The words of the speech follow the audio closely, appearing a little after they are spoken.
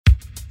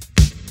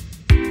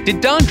Did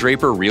Don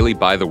Draper really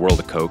buy the world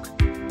a Coke?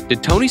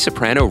 Did Tony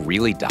Soprano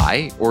really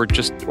die, or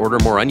just order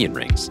more onion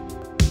rings?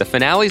 The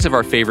finales of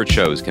our favorite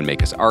shows can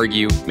make us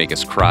argue, make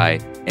us cry,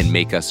 and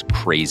make us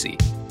crazy.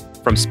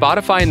 From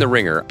Spotify and The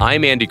Ringer,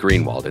 I'm Andy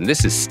Greenwald, and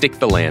this is Stick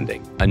the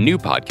Landing, a new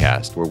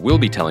podcast where we'll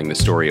be telling the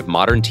story of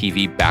modern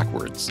TV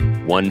backwards,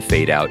 one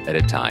fade out at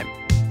a time.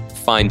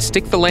 Find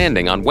Stick the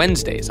Landing on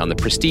Wednesdays on the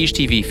Prestige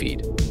TV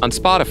feed, on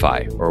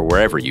Spotify, or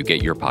wherever you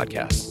get your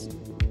podcasts.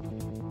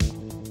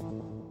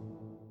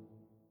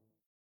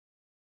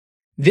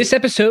 This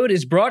episode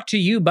is brought to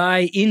you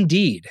by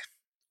Indeed.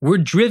 We're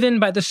driven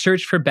by the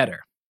search for better.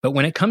 But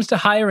when it comes to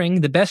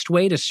hiring, the best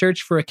way to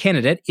search for a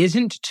candidate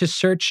isn't to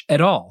search at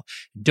all.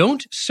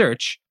 Don't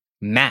search,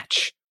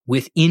 match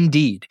with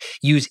Indeed.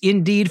 Use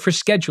Indeed for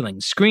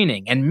scheduling,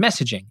 screening, and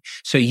messaging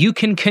so you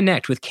can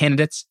connect with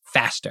candidates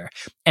faster.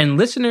 And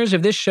listeners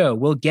of this show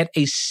will get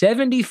a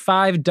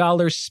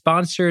 $75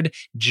 sponsored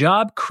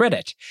job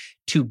credit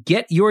to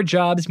get your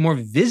jobs more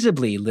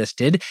visibly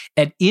listed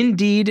at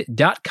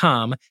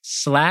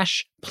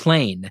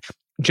Indeed.com/plane.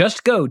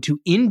 Just go to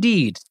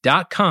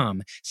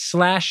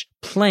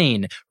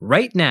Indeed.com/plane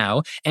right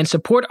now and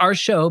support our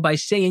show by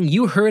saying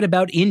you heard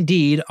about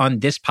Indeed on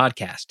this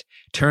podcast.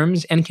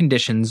 Terms and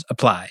conditions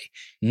apply.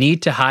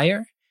 Need to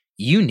hire?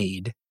 You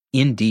need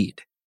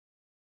Indeed.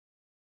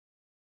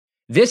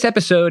 This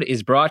episode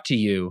is brought to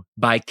you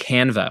by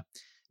Canva.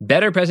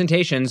 Better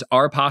presentations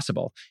are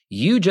possible.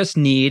 You just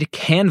need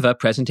Canva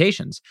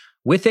presentations.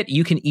 With it,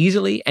 you can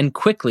easily and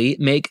quickly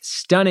make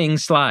stunning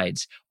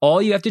slides.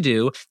 All you have to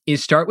do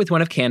is start with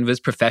one of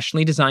Canva's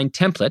professionally designed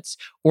templates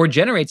or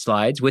generate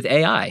slides with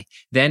AI.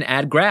 Then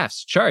add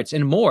graphs, charts,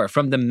 and more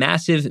from the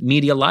massive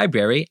media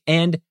library,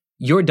 and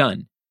you're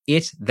done.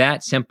 It's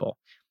that simple.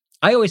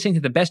 I always think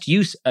that the best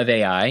use of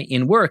AI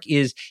in work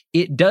is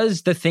it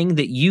does the thing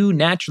that you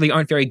naturally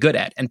aren't very good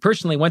at. And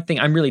personally, one thing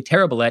I'm really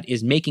terrible at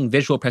is making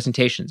visual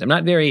presentations. I'm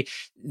not very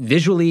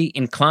visually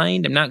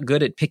inclined. I'm not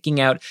good at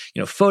picking out,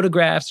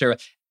 photographs or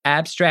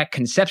abstract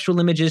conceptual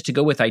images to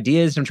go with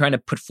ideas I'm trying to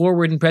put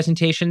forward in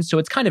presentations. So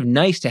it's kind of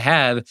nice to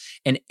have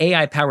an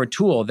AI-powered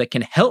tool that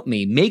can help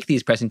me make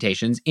these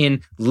presentations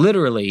in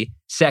literally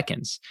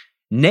seconds.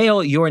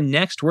 Nail your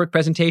next work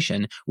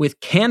presentation with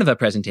Canva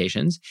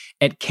presentations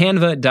at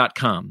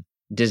canva.com,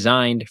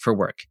 designed for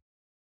work.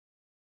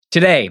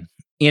 Today,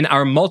 in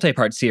our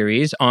multi-part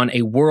series on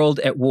a world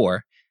at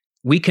war,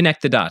 we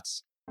connect the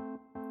dots.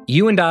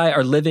 You and I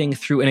are living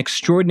through an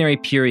extraordinary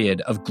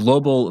period of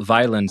global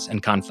violence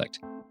and conflict.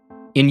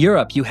 In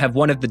Europe, you have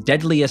one of the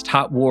deadliest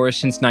hot wars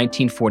since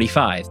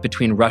 1945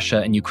 between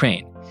Russia and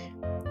Ukraine.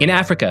 In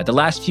Africa, the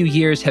last few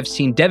years have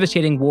seen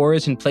devastating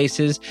wars in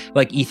places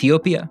like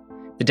Ethiopia,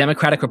 the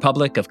Democratic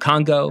Republic of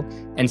Congo,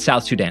 and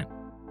South Sudan.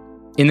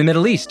 In the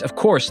Middle East, of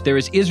course, there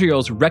is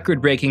Israel's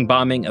record-breaking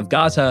bombing of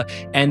Gaza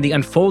and the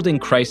unfolding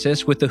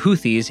crisis with the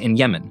Houthis in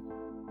Yemen.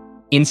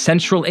 In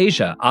Central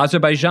Asia,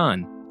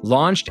 Azerbaijan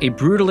launched a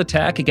brutal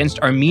attack against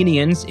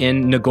Armenians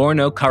in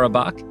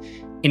Nagorno-Karabakh.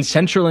 In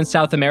Central and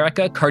South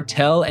America,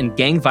 cartel and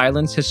gang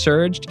violence has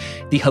surged.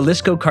 The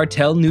Jalisco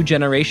Cartel New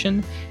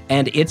Generation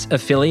and its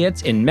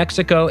affiliates in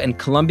Mexico and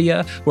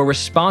Colombia were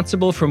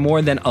responsible for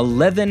more than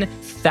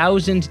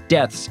 11,000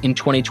 deaths in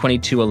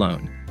 2022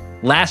 alone.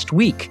 Last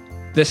week,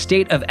 the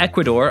state of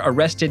Ecuador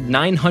arrested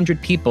 900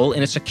 people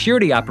in a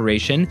security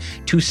operation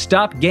to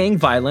stop gang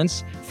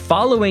violence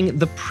following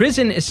the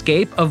prison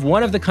escape of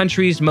one of the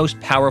country's most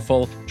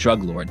powerful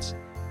drug lords.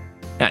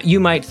 Now, you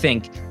might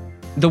think,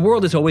 the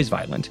world is always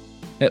violent.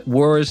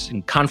 Wars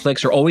and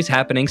conflicts are always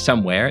happening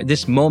somewhere.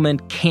 This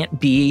moment can't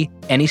be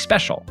any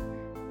special.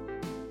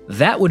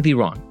 That would be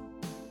wrong.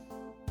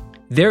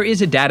 There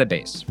is a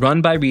database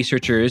run by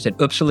researchers at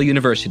Uppsala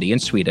University in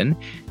Sweden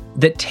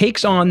that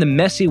takes on the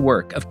messy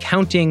work of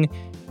counting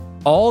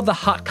all the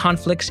hot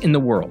conflicts in the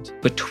world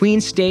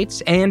between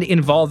states and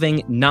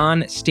involving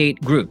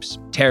non-state groups,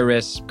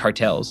 terrorists,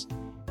 cartels.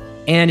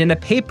 And in a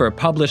paper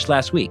published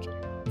last week,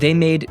 they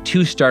made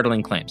two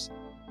startling claims.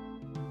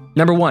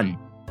 Number one,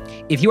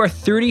 if you are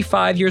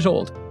 35 years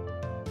old,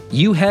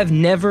 you have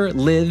never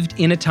lived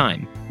in a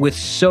time with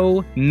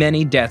so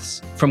many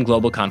deaths from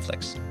global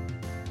conflicts.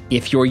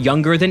 If you're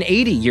younger than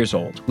 80 years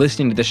old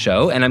listening to the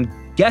show, and I'm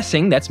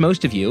guessing that's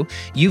most of you,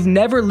 you've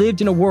never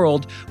lived in a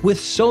world with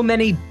so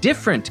many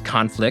different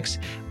conflicts,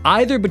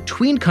 either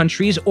between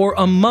countries or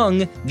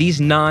among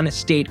these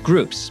non-state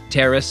groups,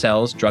 terrorist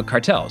cells, drug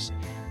cartels.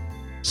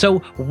 So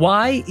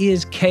why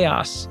is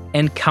chaos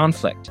and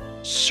conflict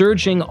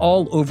surging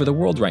all over the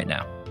world right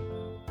now?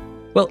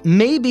 Well,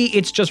 maybe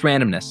it's just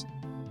randomness.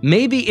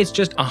 Maybe it's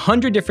just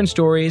 100 different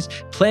stories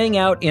playing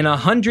out in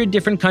 100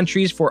 different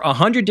countries for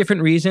 100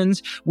 different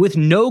reasons with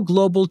no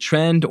global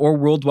trend or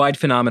worldwide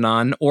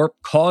phenomenon or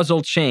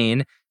causal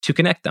chain to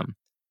connect them.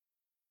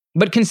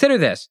 But consider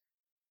this.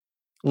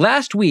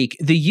 Last week,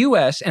 the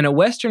US and a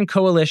Western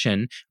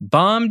coalition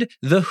bombed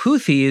the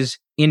Houthis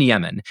in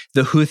Yemen.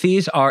 The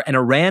Houthis are an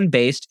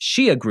Iran-based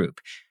Shia group.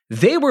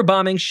 They were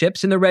bombing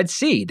ships in the Red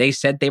Sea. They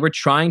said they were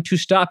trying to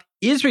stop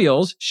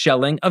Israel's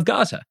shelling of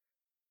Gaza.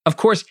 Of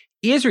course,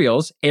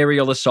 Israel's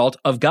aerial assault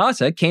of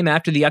Gaza came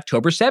after the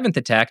October 7th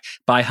attack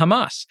by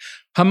Hamas.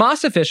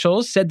 Hamas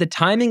officials said the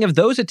timing of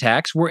those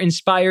attacks were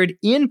inspired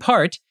in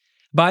part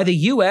by the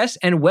U.S.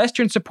 and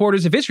Western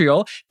supporters of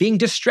Israel being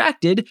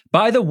distracted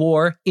by the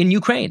war in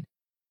Ukraine.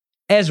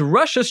 As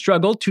Russia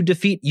struggled to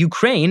defeat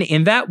Ukraine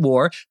in that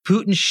war,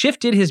 Putin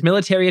shifted his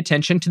military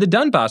attention to the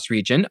Donbas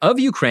region of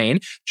Ukraine,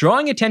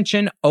 drawing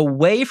attention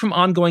away from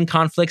ongoing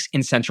conflicts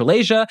in Central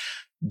Asia,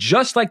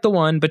 just like the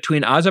one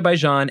between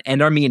Azerbaijan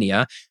and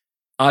Armenia.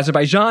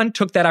 Azerbaijan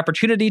took that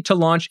opportunity to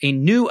launch a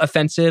new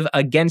offensive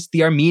against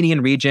the Armenian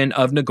region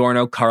of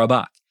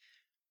Nagorno-Karabakh.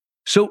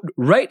 So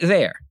right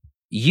there,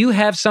 you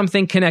have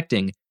something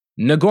connecting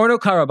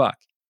Nagorno-Karabakh,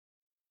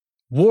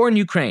 war in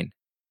Ukraine,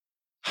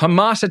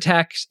 Hamas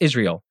attacks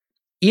Israel.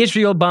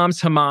 Israel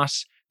bombs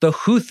Hamas. The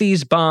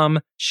Houthis bomb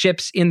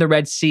ships in the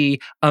Red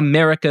Sea.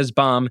 America's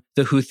bomb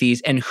the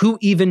Houthis. And who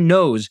even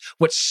knows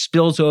what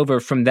spills over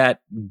from that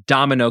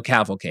domino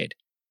cavalcade?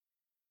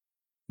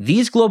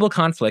 These global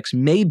conflicts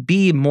may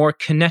be more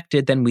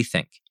connected than we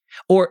think.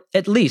 Or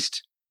at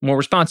least, more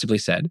responsibly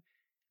said,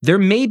 there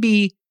may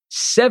be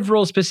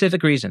several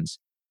specific reasons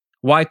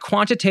why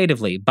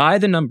quantitatively, by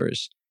the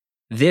numbers,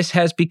 this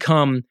has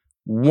become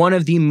one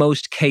of the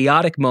most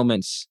chaotic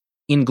moments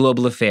in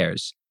global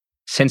affairs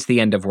since the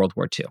end of World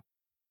War II.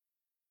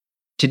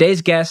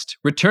 Today's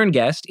return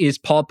guest, is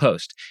Paul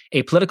Post,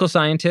 a political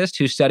scientist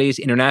who studies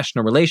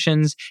international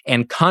relations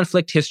and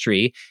conflict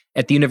history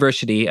at the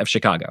University of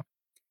Chicago.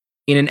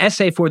 In an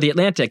essay for The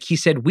Atlantic, he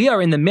said, "We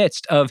are in the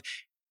midst of,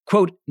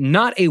 quote,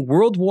 not a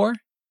world war,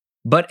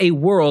 but a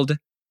world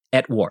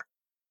at war,"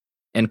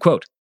 end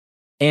quote.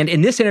 And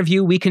in this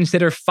interview, we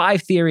consider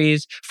 5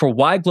 theories for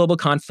why global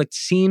conflict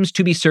seems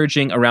to be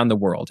surging around the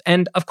world.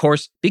 And of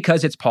course,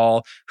 because it's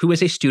Paul, who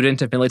is a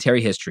student of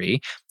military history,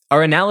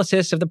 our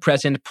analysis of the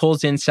present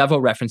pulls in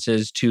several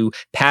references to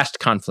past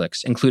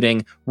conflicts,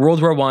 including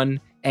World War I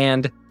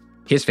and,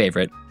 his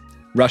favorite,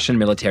 Russian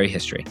military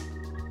history.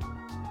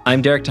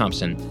 I'm Derek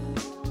Thompson.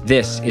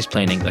 This is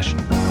Plain English.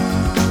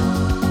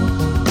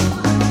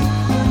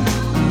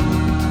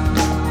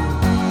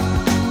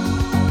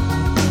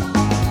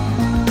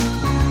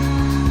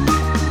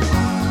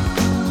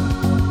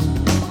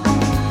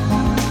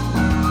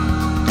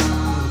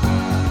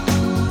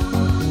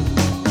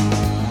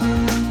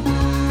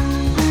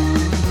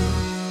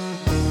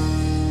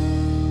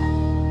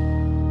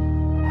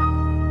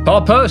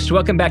 Paul Post,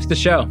 welcome back to the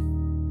show.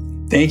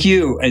 Thank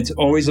you. It's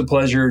always a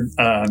pleasure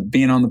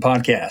being on the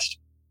podcast.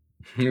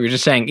 We were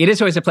just saying, it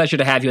is always a pleasure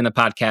to have you on the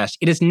podcast.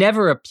 It is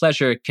never a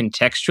pleasure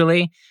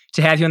contextually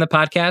to have you on the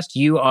podcast.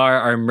 You are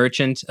our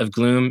merchant of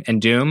gloom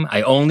and doom.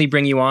 I only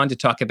bring you on to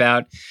talk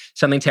about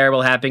something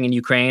terrible happening in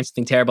Ukraine,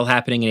 something terrible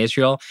happening in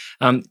Israel.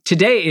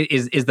 Today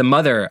is the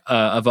mother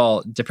of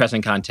all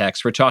depressing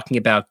contexts. We're talking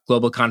about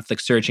global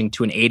conflict surging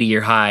to an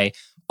 80-year high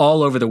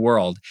all over the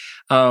world.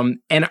 And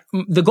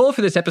the goal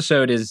for this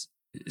episode is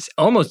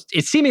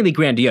it's seemingly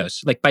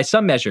grandiose. Like, by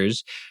some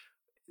measures,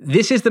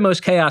 this is the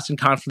most chaos and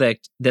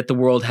conflict that the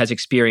world has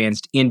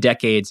experienced in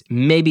decades,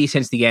 maybe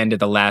since the end of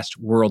the last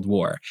World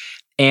War.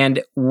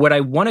 And what I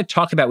want to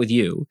talk about with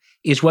you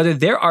is whether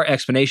there are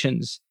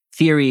explanations,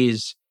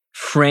 theories,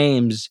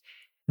 frames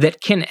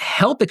that can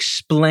help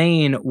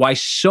explain why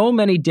so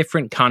many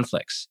different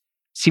conflicts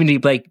seem to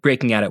be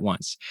breaking out at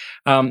once.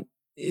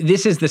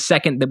 This is the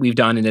second that we've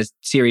done in a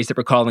series that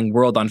we're calling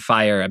World on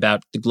Fire,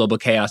 about the global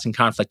chaos and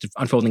conflict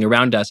unfolding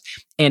around us.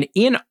 And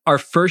in our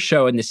first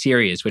show in the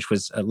series, which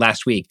was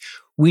last week,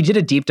 we did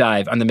a deep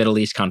dive on the Middle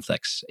East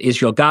conflicts: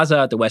 Israel,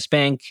 Gaza, the West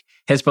Bank,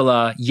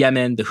 Hezbollah,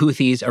 Yemen, the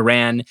Houthis,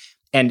 Iran.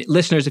 And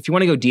listeners, if you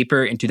want to go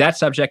deeper into that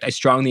subject, I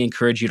strongly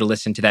encourage you to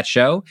listen to that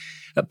show.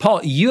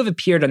 Paul, you have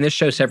appeared on this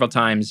show several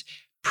times,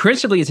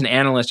 principally as an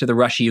analyst of the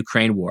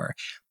Russia-Ukraine war.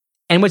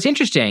 And what's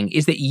interesting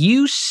is that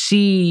you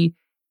see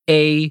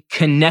a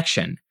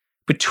connection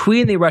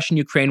between the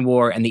Russian-Ukraine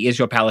war and the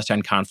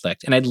Israel-Palestine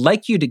conflict. And I'd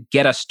like you to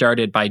get us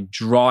started by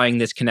drawing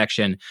this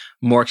connection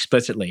more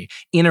explicitly.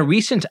 In a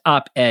recent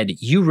op-ed,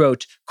 you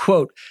wrote,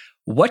 quote,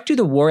 "What do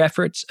the war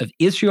efforts of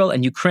Israel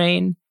and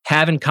Ukraine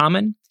have in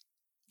common?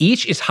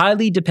 Each is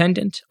highly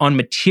dependent on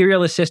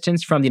material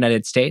assistance from the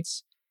United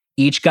States.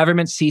 Each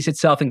government sees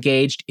itself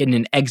engaged in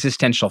an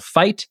existential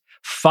fight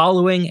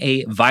following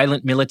a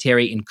violent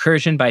military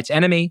incursion by its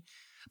enemy.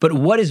 But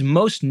what is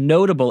most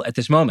notable at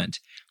this moment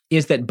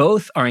is that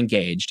both are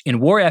engaged in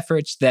war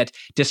efforts that,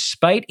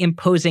 despite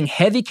imposing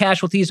heavy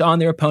casualties on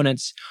their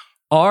opponents,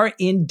 are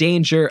in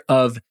danger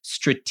of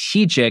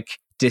strategic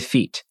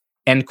defeat,"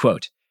 end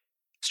quote.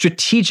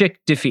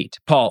 Strategic defeat.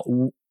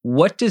 Paul,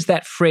 what does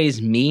that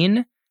phrase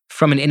mean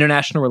from an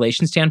international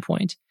relations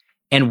standpoint?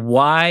 And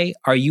why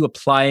are you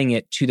applying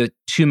it to the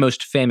 2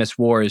 most famous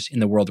wars in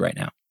the world right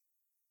now?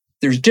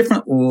 There's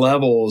different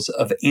levels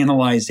of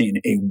analyzing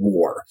a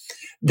war.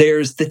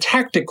 There's the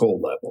tactical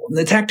level. And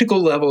the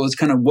tactical level is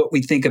kind of what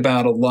we think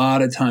about a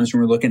lot of times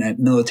when we're looking at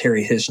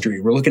military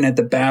history. We're looking at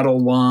the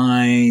battle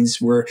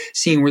lines. We're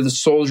seeing where the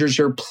soldiers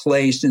are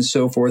placed and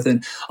so forth.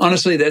 And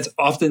honestly, that's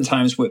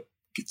oftentimes what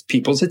gets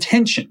people's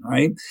attention,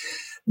 right?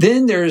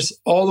 Then there's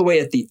all the way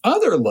at the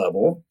other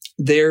level,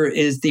 there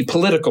is the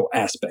political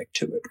aspect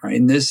to it, right?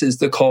 And this is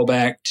the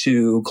callback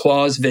to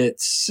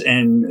Clausewitz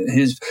and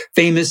his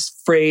famous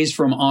phrase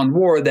from On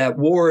War, that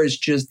war is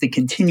just the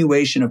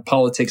continuation of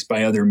politics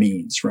by other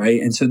means,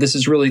 right? And so this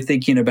is really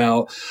thinking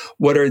about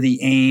what are the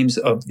aims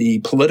of the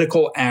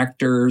political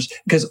actors,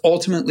 because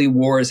ultimately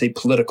war is a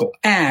political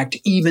act,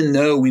 even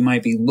though we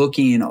might be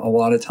looking a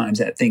lot of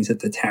times at things at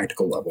the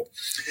tactical level.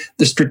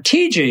 The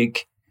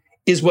strategic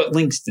is what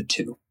links the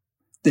two.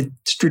 The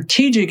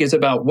strategic is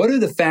about what do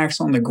the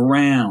facts on the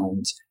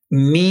ground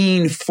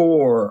mean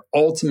for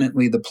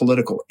ultimately the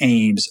political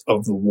aims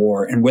of the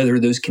war and whether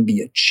those can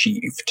be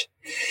achieved.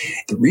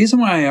 The reason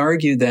why I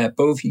argue that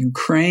both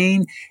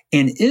Ukraine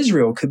and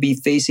Israel could be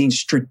facing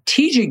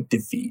strategic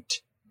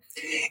defeat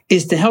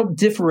is to help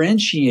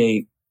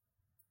differentiate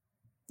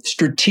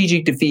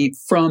strategic defeat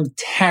from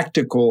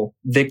tactical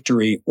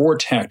victory or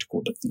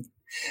tactical defeat.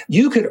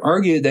 You could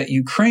argue that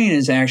Ukraine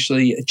is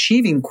actually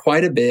achieving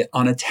quite a bit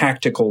on a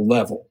tactical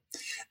level.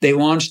 They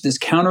launched this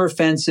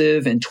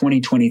counteroffensive in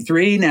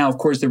 2023. Now, of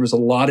course, there was a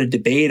lot of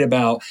debate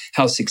about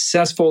how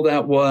successful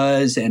that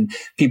was, and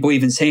people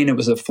even saying it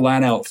was a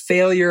flat-out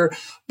failure.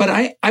 But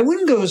I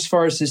wouldn't go as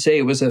far as to say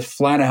it was a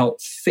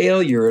flat-out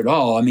failure at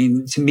all. I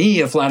mean, to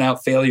me, a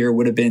flat-out failure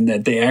would have been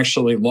that they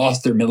actually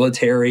lost their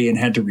military and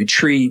had to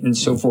retreat and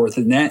so forth.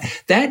 And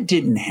that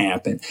didn't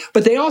happen.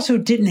 But they also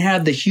didn't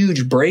have the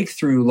huge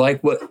breakthrough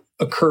like what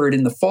occurred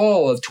in the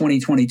fall of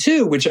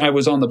 2022, which I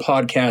was on the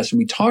podcast and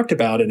we talked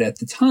about it at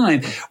the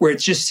time, where it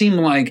just seemed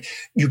like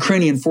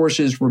Ukrainian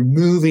forces were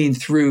moving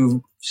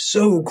through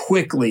so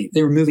quickly.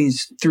 They were moving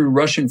through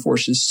Russian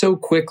forces so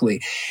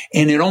quickly.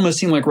 And it almost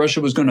seemed like Russia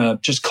was going to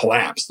just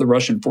collapse. The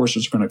Russian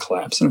forces were going to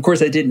collapse. And of course,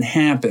 that didn't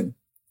happen.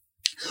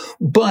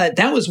 But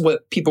that was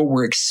what people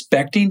were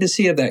expecting to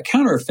see of that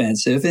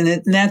counteroffensive.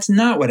 And that's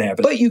not what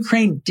happened. But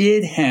Ukraine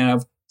did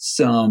have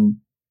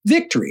some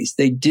victories.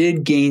 They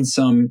did gain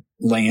some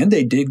land.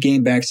 They did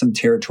gain back some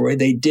territory.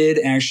 They did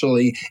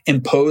actually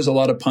impose a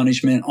lot of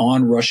punishment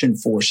on Russian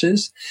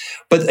forces.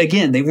 But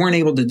again, they weren't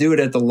able to do it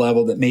at the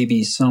level that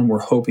maybe some were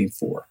hoping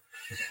for.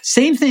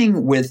 Same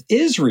thing with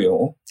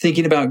Israel,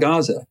 thinking about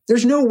Gaza.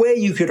 There's no way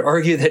you could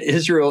argue that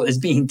Israel is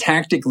being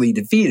tactically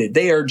defeated.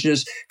 They are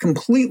just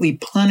completely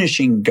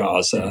punishing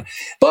Gaza.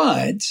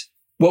 But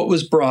what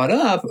was brought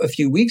up a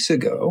few weeks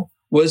ago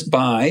was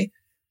by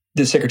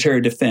the Secretary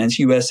of Defense,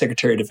 U.S.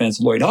 Secretary of Defense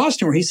Lloyd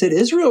Austin, where he said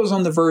Israel is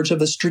on the verge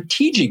of a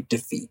strategic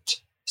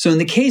defeat. So in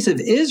the case of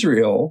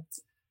Israel,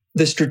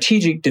 the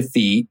strategic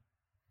defeat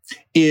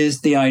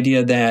is the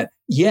idea that,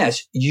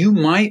 yes, you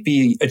might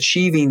be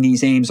achieving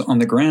these aims on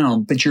the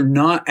ground, but you're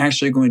not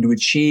actually going to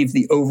achieve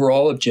the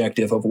overall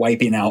objective of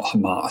wiping out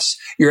Hamas.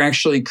 You're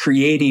actually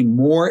creating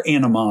more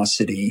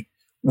animosity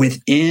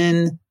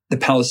within the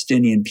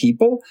Palestinian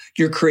people.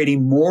 You're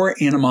creating more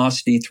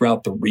animosity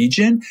throughout the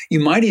region. You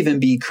might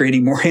even be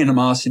creating more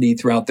animosity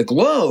throughout the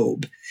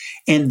globe.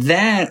 And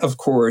that, of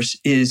course,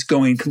 is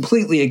going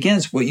completely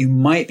against what you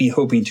might be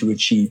hoping to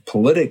achieve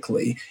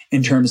politically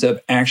in terms of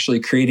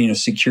actually creating a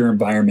secure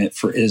environment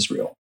for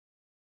Israel.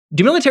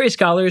 Do military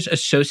scholars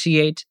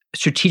associate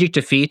strategic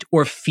defeat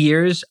or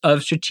fears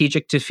of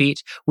strategic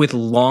defeat with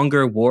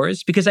longer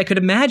wars? Because I could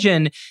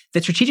imagine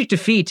that strategic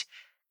defeat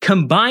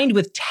combined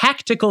with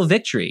tactical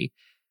victory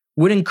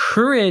would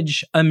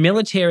encourage a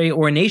military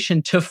or a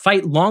nation to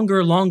fight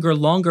longer,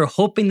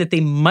 hoping that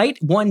they might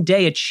one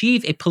day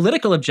achieve a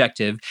political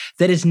objective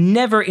that is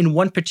never in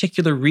one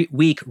particular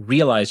week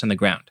realized on the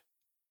ground.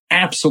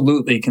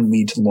 Absolutely can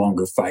lead to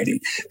longer fighting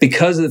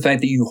because of the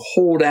fact that you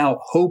hold out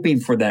hoping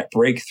for that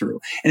breakthrough.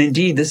 And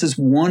indeed, this is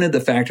one of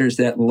the factors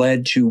that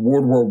led to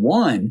World War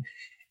I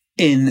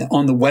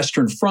on the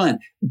Western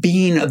Front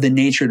being of the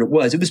nature that it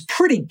was. It was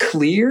pretty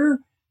clear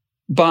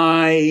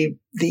by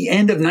the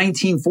end of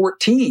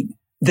 1914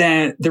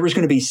 that there was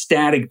going to be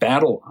static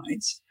battle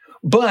lines.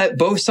 But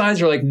both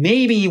sides are like,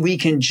 maybe we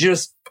can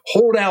just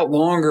hold out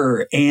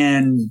longer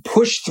and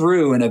push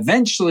through, and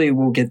eventually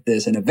we'll get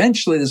this, and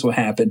eventually this will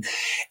happen.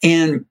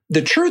 And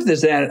the truth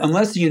is that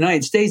unless the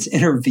United States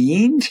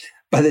intervened,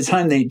 by the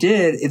time they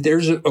did,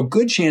 there's a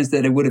good chance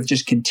that it would have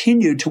just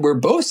continued to where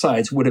both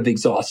sides would have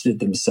exhausted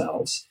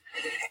themselves.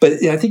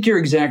 But I think you're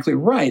exactly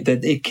right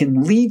that it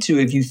can lead to,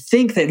 if you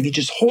think that if you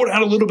just hold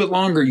out a little bit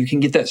longer, you can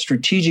get that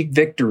strategic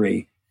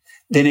victory,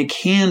 then it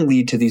can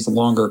lead to these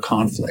longer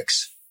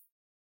conflicts.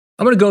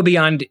 I'm going to go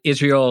beyond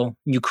Israel,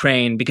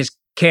 Ukraine, because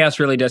chaos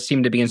really does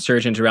seem to be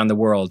insurgent around the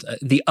world.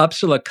 The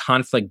Uppsala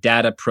Conflict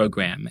Data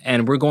Program,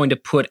 and we're going to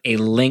put a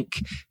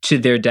link to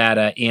their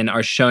data in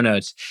our show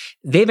notes.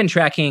 They've been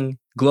tracking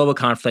global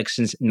conflicts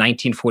since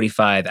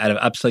 1945 out of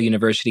Uppsala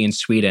University in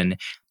Sweden.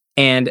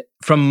 And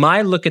from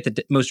my look at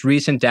the most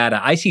recent data,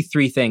 I see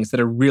three things that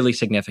are really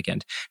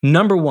significant.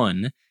 Number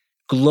one,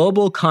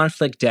 global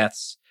conflict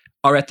deaths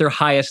are at their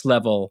highest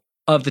level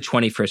of the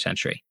 21st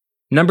century.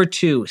 Number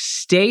two,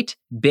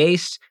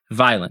 state-based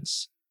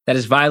violence that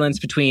is violence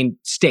between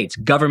states,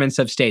 governments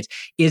of states,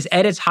 is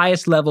at its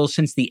highest level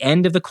since the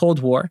end of the Cold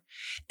War.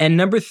 And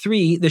number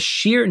 3, the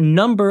sheer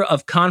number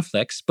of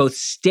conflicts, both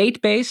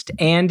state-based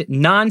and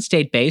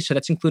non-state-based, so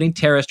that's including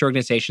terrorist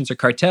organizations or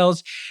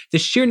cartels, the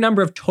sheer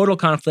number of total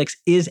conflicts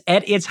is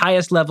at its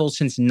highest level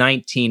since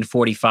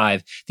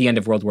 1945, the end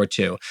of World War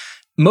II.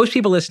 Most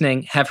people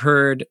listening have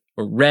heard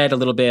or read a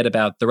little bit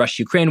about the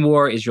Russia-Ukraine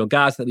war,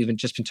 Israel-Gaza that we've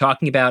just been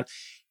talking about.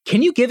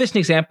 Can you give us an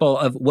example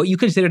of what you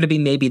consider to be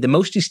maybe the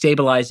most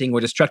destabilizing or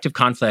destructive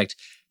conflict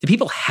that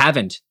people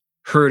haven't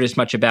heard as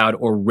much about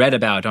or read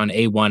about on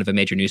A1 of a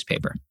major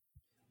newspaper?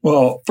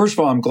 Well, first of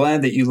all, I'm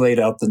glad that you laid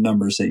out the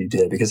numbers that you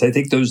did, because I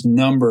think those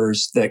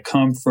numbers that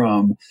come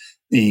from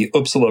the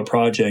Uppsala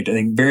Project, I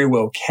think very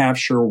well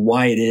capture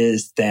why it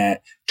is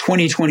that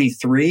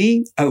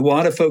 2023, a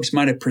lot of folks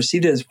might have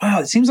perceived it as, wow,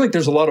 it seems like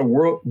there's a lot of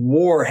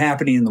war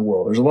happening in the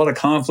world. There's a lot of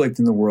conflict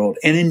in the world.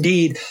 And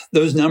indeed,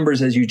 those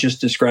numbers, as you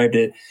just described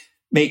it,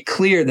 make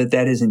clear that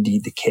that is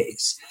indeed the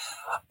case.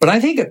 But I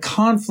think a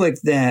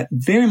conflict that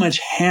very much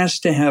has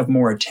to have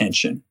more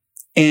attention.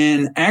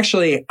 And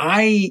actually,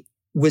 I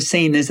was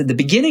saying this at the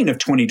beginning of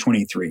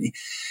 2023,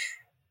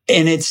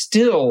 and it's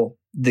still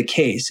the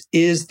case,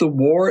 is the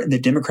war in the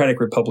Democratic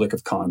Republic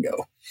of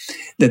Congo.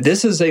 That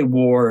this is a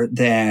war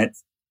that,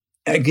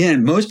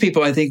 again, most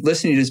people, I think,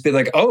 listening to this be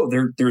like, oh,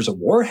 there's a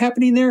war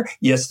happening there?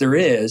 Yes, there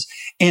is.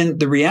 And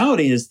the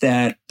reality is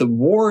that the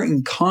war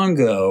in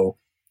Congo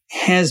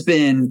has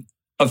been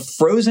a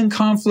frozen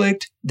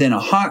conflict, then a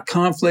hot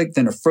conflict,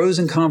 then a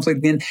frozen conflict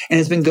again,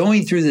 and it's been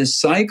going through this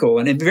cycle.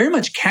 And it very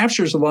much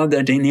captures a lot of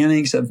the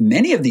dynamics of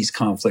many of these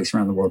conflicts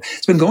around the world.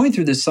 It's been going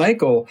through this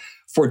cycle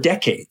for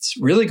decades,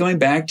 really going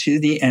back to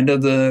the end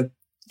of the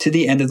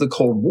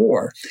Cold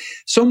War.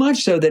 So much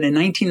so that in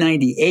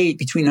 1998,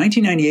 between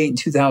 1998 and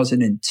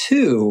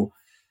 2002,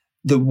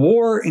 the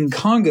war in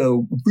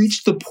Congo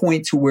reached the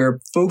point to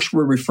where folks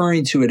were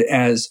referring to it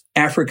as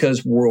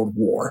Africa's World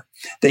War.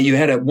 That you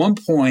had at one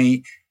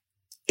point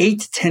 8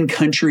 to 10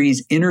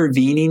 countries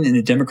intervening in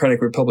the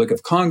Democratic Republic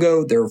of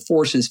Congo. There were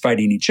forces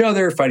fighting each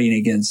other, fighting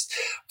against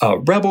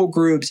rebel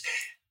groups,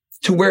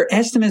 to where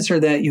estimates are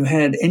that you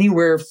had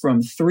anywhere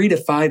from 3 to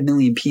 5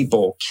 million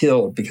people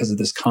killed because of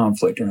this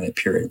conflict during that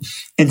period.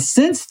 And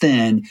since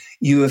then,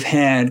 you have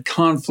had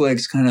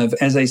conflicts kind of,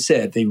 as I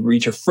said, they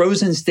reach a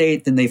frozen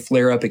state, then they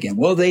flare up again.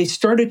 Well, they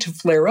started to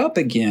flare up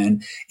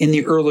again in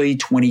the early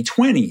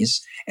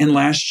 2020s. And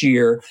last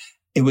year,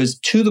 it was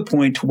to the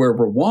point to where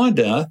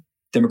Rwanda,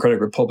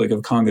 Democratic Republic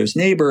of Congo's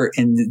neighbor,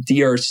 and the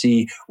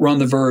DRC were on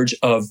the verge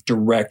of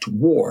direct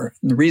war.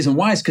 And the reason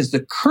why is because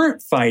the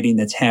current fighting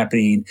that's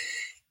happening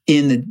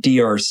in the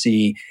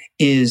DRC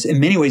is in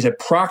many ways a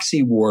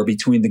proxy war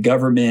between the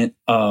government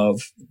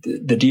of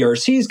the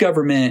DRC's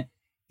government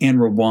and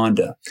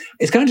Rwanda.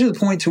 It's gotten to the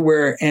point to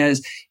where,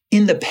 as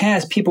in the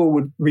past, people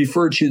would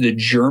refer to the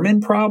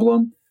German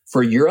problem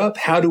for Europe.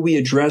 How do we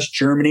address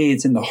Germany?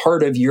 It's in the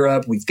heart of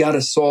Europe. We've got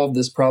to solve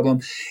this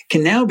problem.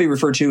 Can now be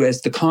referred to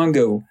as the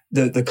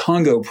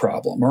Congo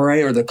problem, all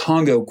right, or the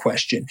Congo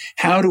question.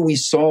 How do we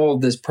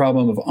solve this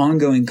problem of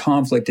ongoing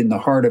conflict in the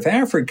heart of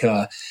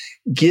Africa,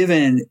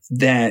 given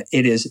that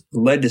it has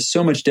led to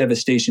so much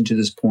devastation to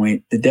this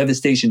point? The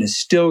devastation is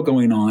still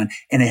going on,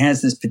 and it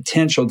has this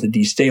potential to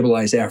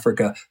destabilize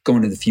Africa going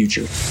into the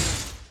future.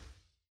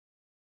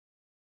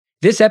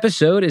 This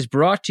episode is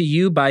brought to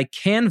you by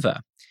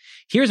Canva.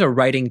 Here's a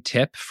writing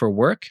tip for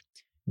work.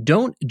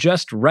 Don't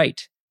just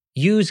write.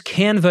 Use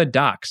Canva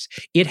Docs.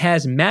 It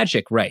has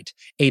Magic Write,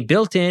 a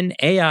built-in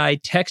AI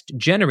text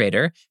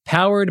generator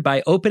powered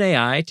by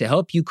OpenAI to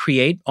help you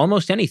create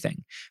almost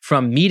anything,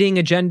 from meeting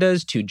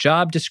agendas to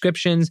job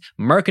descriptions,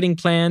 marketing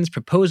plans,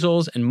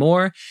 proposals, and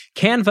more.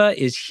 Canva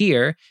is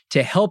here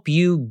to help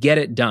you get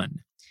it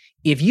done.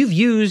 If you've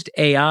used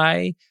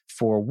AI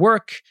for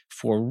work,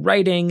 for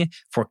writing,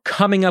 for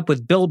coming up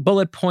with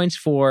bullet points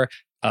for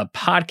a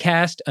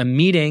podcast, a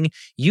meeting,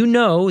 you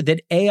know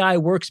that AI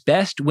works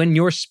best when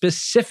you're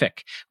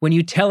specific, when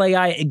you tell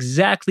AI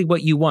exactly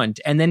what you want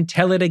and then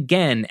tell it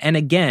again and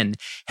again.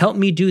 Help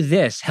me do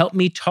this. Help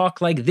me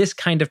talk like this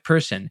kind of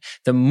person.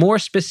 The more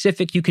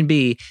specific you can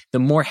be, the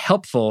more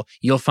helpful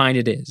you'll find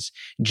it is.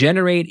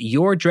 Generate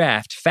your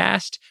draft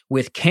fast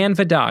with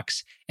Canva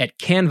Docs at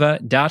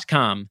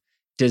canva.com,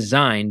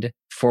 designed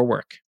for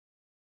work.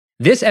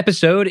 This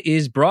episode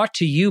is brought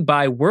to you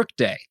by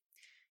Workday.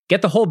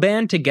 Get the whole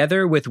band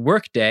together with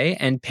Workday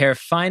and pair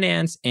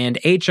finance and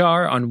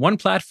HR on one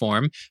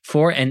platform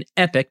for an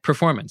epic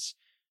performance.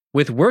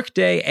 With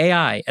Workday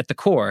AI at the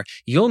core,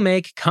 you'll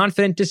make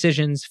confident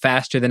decisions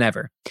faster than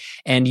ever.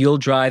 And you'll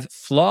drive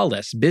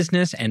flawless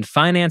business and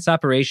finance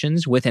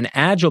operations with an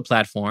agile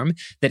platform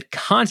that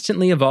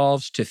constantly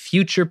evolves to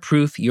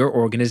future-proof your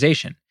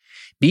organization.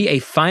 Be a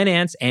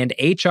finance and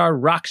HR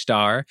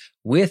rockstar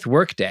with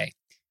Workday.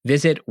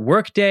 Visit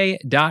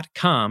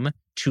workday.com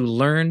to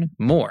learn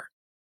more.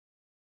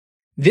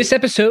 This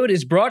episode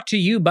is brought to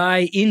you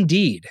by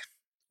Indeed.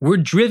 We're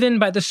driven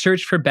by the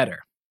search for better,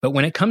 but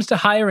when it comes to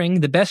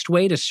hiring, the best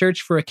way to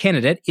search for a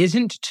candidate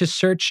isn't to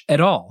search at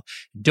all.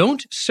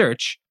 Don't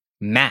search,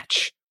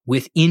 match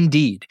with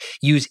Indeed.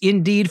 Use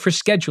Indeed for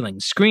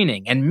scheduling,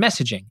 screening, and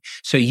messaging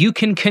so you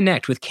can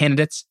connect with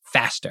candidates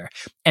faster.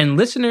 And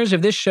listeners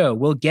of this show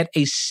will get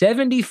a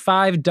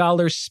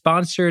 $75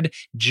 sponsored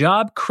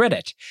job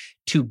credit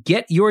to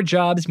get your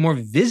jobs more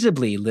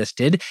visibly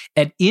listed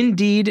at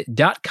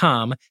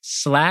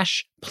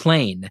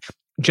Indeed.com/plane.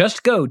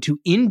 Just go to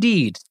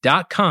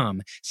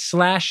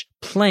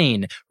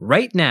Indeed.com/plane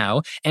right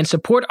now and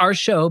support our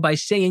show by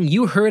saying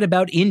you heard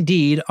about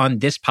Indeed on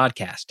this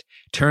podcast.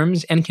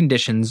 Terms and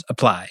conditions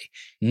apply.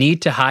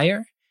 Need to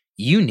hire?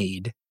 You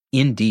need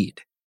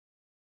Indeed.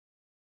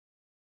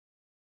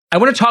 I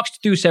want to talk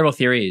through several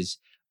theories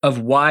of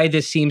why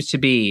this seems to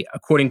be,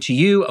 according to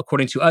you,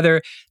 according to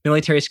other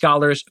military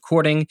scholars,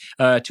 according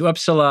to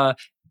Uppsala,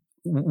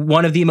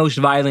 one of the most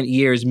violent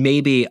years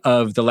maybe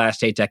of the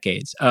last 8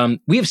 decades.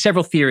 We have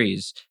several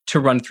theories to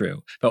run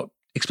through about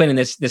explaining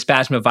this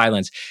spasm of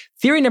violence.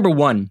 Theory number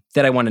one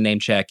that I want to name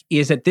check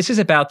is that this is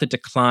about the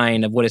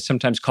decline of what is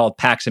sometimes called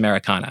Pax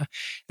Americana.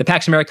 The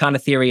Pax Americana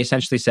theory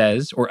essentially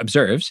says, or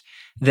observes,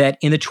 that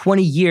in the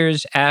 20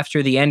 years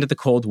after the end of the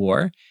Cold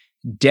War,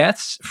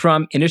 deaths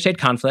from interstate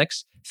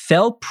conflicts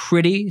fell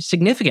pretty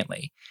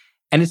significantly.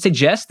 And it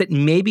suggests that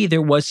maybe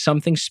there was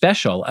something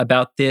special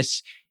about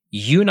this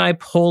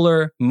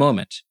unipolar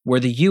moment where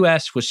the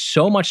US was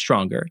so much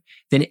stronger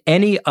than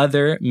any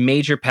other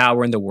major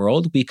power in the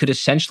world. We could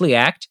essentially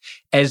act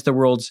as the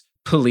world's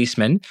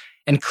policeman.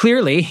 And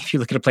clearly, if you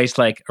look at a place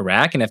like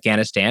Iraq and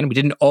Afghanistan, we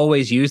didn't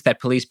always use that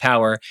police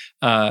power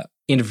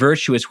in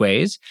virtuous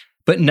ways.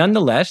 But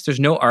nonetheless, there's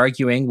no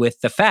arguing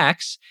with the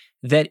facts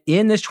that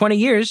in this 20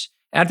 years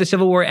after the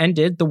Civil War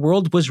ended, the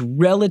world was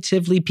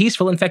relatively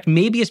peaceful. In fact,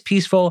 maybe as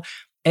peaceful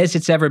as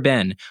it's ever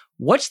been.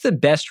 What's the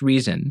best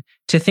reason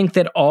to think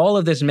that all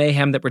of this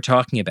mayhem that we're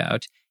talking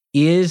about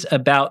is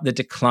about the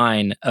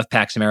decline of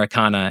Pax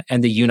Americana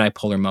and the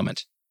unipolar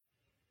moment?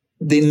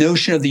 The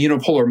notion of the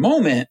unipolar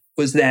moment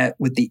was that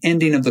with the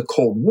ending of the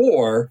Cold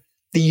War,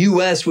 the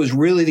U.S. was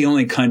really the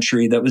only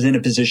country that was in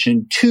a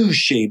position to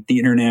shape the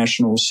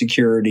international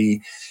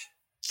security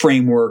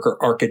framework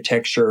or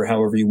architecture,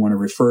 however you want to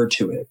refer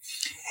to it.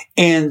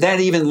 And that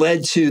even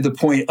led to the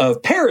point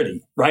of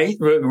parity, right?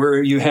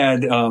 Where you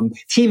had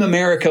Team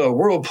America,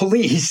 World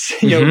Police,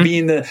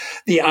 being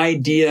the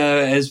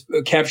idea as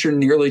captured in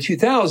the early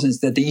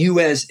 2000s that the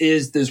U.S.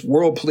 is this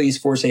world police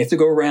force. They have to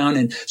go around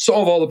and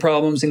solve all the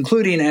problems,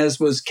 including, as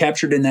was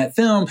captured in that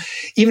film,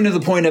 even to the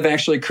point of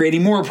actually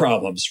creating more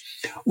problems.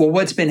 Well,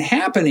 what's been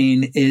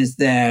happening is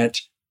that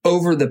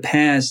over the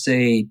past,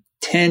 say,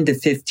 10 to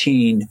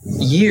 15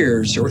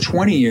 years or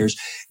 20 years,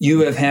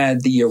 you have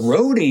had the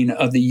eroding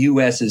of the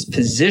U.S.'s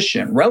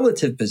position,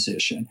 relative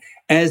position,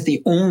 as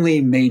the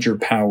only major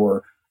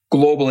power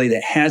globally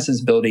that has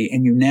this ability.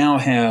 And you now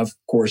have, of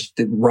course,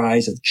 the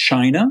rise of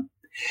China.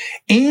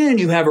 And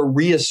you have a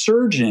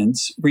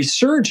resurgence,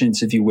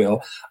 if you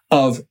will,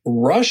 of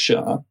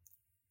Russia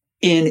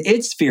in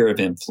its sphere of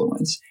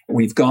influence.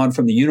 We've gone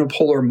from the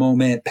unipolar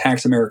moment,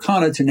 Pax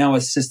Americana, to now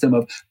a system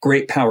of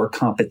great power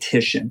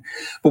competition.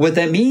 But what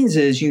that means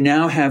is you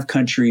now have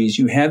countries,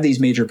 you have these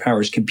major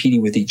powers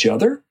competing with each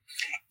other.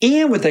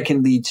 And what that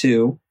can lead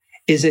to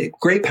is that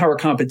great power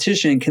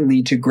competition can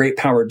lead to great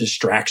power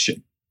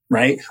distraction,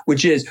 right?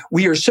 Which is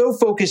we are so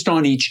focused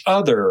on each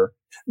other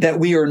that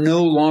we are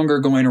no longer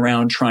going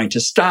around trying to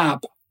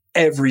stop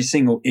every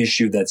single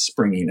issue that's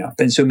springing up.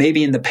 And so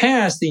maybe in the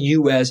past, the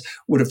U.S.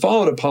 would have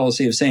followed a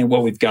policy of saying,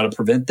 well, we've got to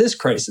prevent this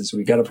crisis.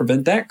 We've got to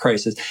prevent that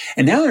crisis.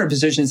 And now they're in a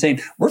position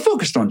saying, we're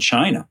focused on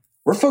China.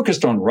 We're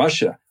focused on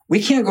Russia.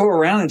 We can't go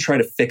around and try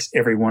to fix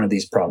every one of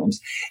these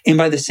problems. And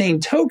by the same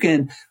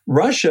token,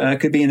 Russia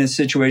could be in a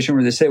situation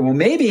where they say, well,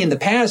 maybe in the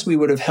past we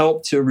would have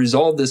helped to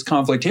resolve this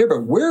conflict here,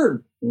 but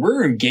we're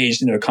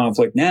engaged in a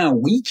conflict now.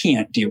 We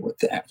can't deal with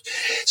that.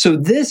 So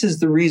this is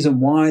the reason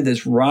why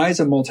this rise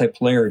of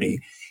multipolarity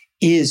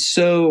is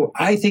so,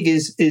 I think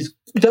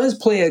does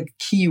play a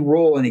key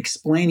role in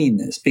explaining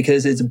this,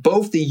 because it's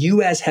both the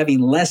U.S. having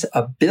less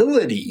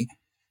ability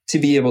to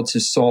be able to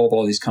solve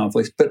all these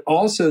conflicts, but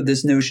also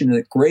this notion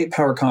that great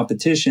power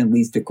competition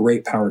leads to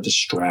great power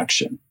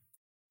distraction.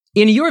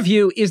 In your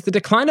view, is the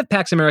decline of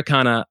Pax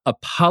Americana a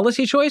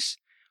policy choice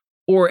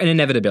or an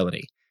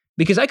inevitability?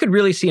 Because I could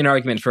really see an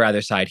argument for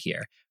either side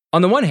here.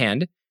 On the one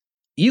hand,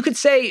 you could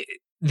say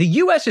the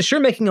U.S. is sure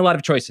making a lot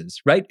of choices,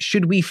 right?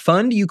 Should we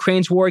fund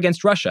Ukraine's war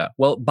against Russia?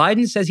 Well,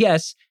 Biden says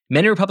yes.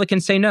 Many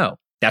Republicans say no.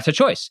 That's a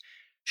choice.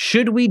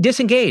 Should we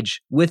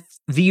disengage with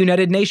the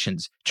United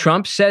Nations?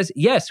 Trump says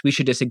yes, we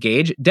should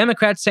disengage.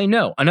 Democrats say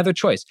no. Another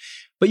choice.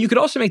 But you could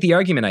also make the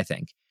argument, I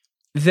think,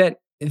 that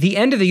the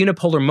end of the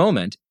unipolar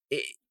moment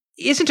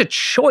isn't a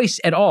choice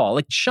at all.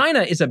 Like,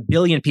 China is 1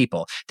 billion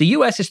people. The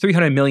U.S. is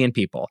 300 million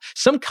people.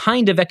 Some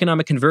kind of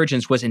economic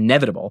convergence was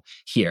inevitable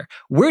here.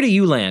 Where do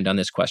you land on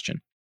this question?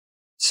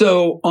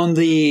 So on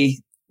the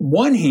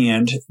one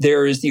hand,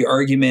 there is the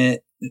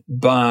argument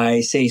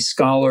by, say,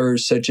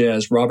 scholars such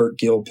as Robert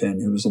Gilpin,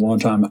 who was a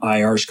longtime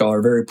IR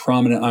scholar, very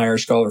prominent IR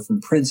scholar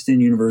from Princeton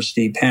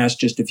University, passed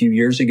just a few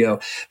years ago.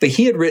 But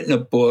he had written a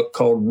book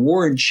called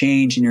War and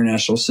Change in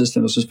International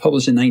System. This was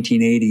published in the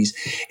 1980s.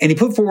 And he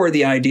put forward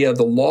the idea of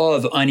the law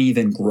of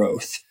uneven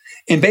growth.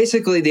 And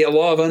basically, the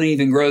law of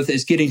uneven growth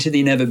is getting to the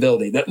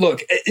inevitability that,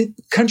 look,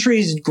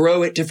 countries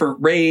grow at different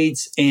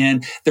rates,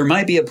 and there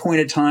might be a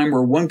point of time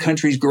where one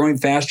country is growing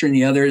faster than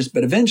the others,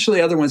 but eventually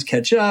other ones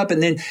catch up.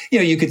 And then,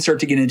 you could start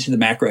to get into the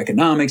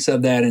macroeconomics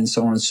of that and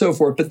so on and so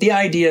forth. But the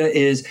idea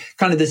is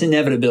kind of this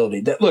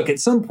inevitability that, look, at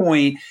some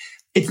point,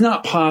 it's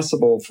not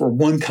possible for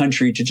one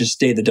country to just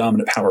stay the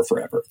dominant power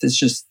forever. It's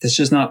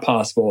just not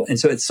possible. And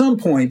so at some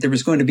point, there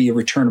was going to be a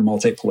return of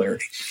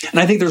multipolarity. And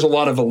I think there's a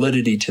lot of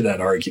validity to that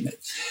argument.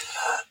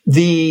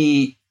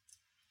 The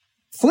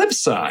flip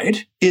side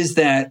is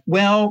that,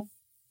 well,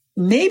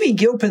 maybe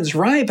Gilpin's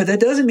right, but that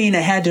doesn't mean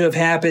it had to have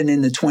happened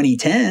in the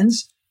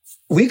 2010s.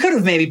 We could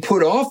have maybe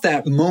put off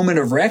that moment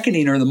of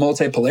reckoning or the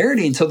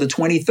multipolarity until the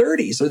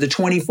 2030s or the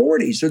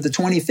 2040s or the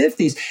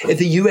 2050s if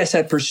the U.S.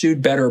 had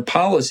pursued better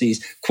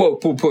policies,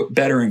 quote, put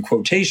better in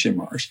quotation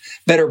marks,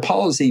 better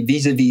policy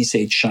vis-a-vis,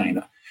 say,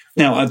 China.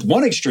 Now, at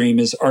one extreme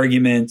is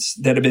arguments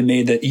that have been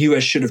made that the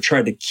U.S. should have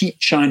tried to keep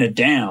China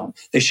down.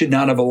 They should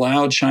not have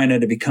allowed China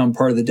to become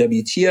part of the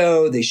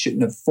WTO. They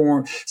shouldn't have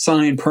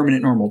signed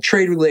permanent normal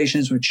trade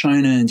relations with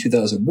China in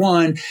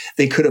 2001.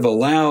 They could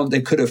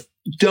have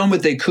done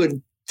what they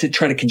could to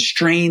try to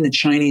constrain the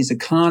Chinese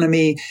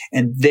economy,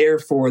 and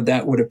therefore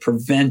that would have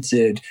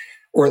prevented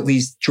or at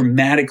least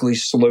dramatically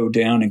slowed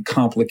down and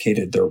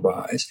complicated their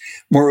rise.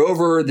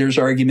 Moreover, there's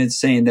arguments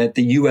saying that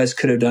the U.S.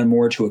 could have done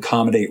more to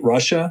accommodate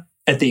Russia.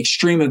 At the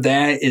extreme of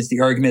that is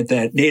the argument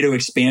that NATO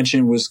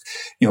expansion was,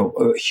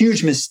 a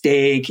huge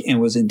mistake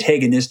and was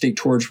antagonistic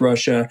towards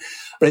Russia.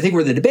 But I think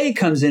where the debate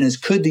comes in is,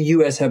 could the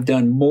U.S. have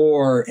done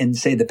more in,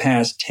 say, the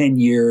past 10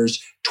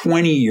 years,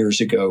 20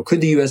 years ago?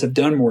 Could the U.S. have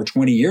done more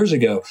 20 years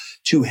ago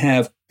to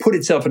have put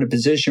itself in a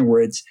position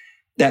where it's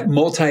that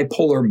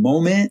multipolar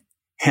moment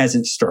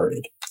hasn't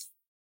started?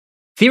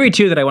 Theory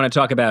 2 that I want to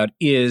talk about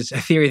is a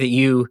theory that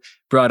you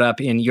brought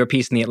up in your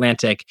piece in The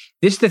Atlantic.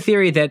 This is the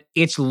theory that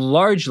it's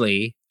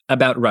largely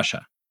about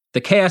Russia.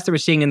 The chaos that we're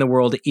seeing in the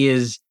world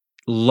is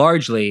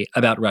largely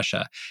about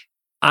Russia.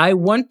 I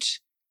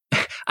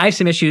have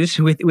some issues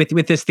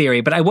with this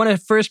theory, but I want to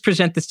first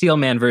present the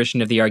Steelman version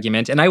of the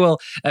argument. And I will,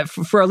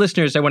 for our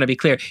listeners, I want to be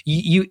clear.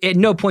 You at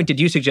no point did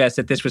you suggest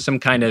that this was some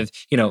kind of,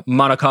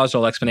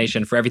 monocausal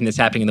explanation for everything that's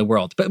happening in the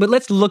world. But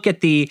let's look at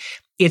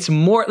it's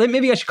more,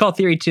 maybe I should call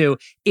theory 2,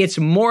 it's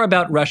more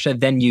about Russia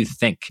than you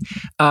think.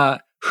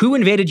 Who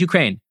invaded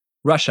Ukraine?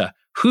 Russia.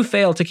 Who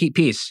failed to keep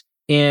peace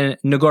in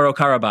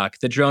Nagorno-Karabakh,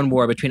 the drone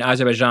war between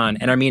Azerbaijan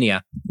and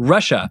Armenia?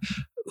 Russia.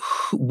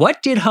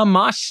 What did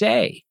Hamas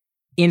say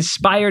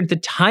inspired the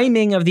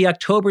timing of the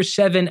October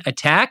 7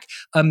 attack?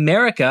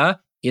 America,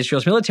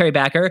 Israel's military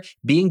backer,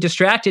 being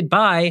distracted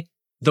by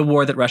the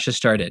war that Russia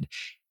started.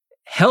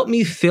 Help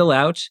me fill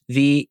out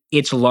the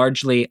 "it's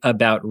largely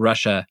about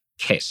Russia"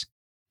 case.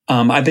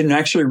 I've been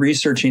actually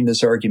researching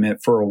this argument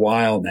for a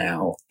while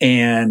now,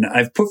 and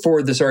I've put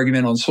forward this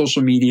argument on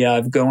social media.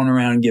 I've gone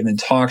around and given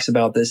talks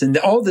about this, and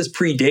all this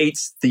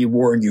predates the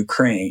war in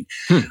Ukraine,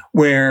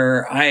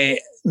 where I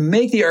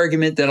make the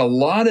argument that a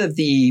lot of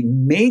the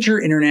major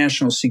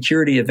international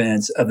security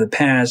events of the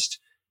past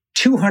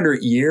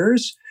 200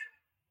 years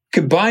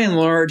could by and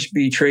large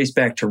be traced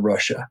back to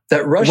Russia.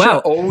 That Russia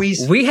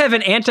always... We have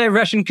an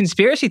anti-Russian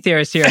conspiracy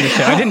theorist here on the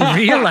show. I didn't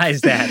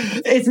realize that.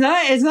 It's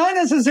not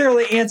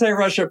necessarily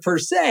anti-Russia per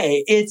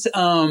se. It's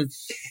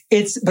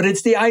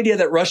the idea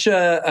that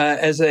Russia,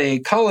 as a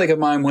colleague of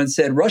mine once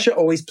said, Russia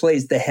always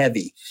plays the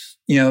heavy.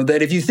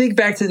 That if you think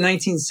back to the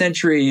 19th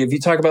century, if you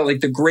talk about like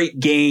the great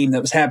game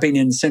that was happening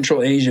in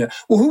Central Asia,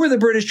 well, who were the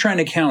British trying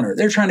to counter?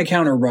 They're trying to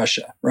counter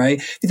Russia, right?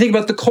 If you think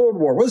about the Cold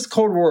War, what's the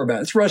Cold War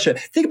about? It's Russia.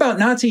 Think about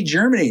Nazi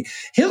Germany.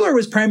 Hitler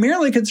was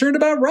primarily concerned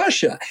about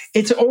Russia.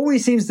 It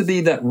always seems to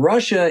be that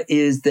Russia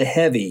is the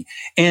heavy.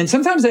 And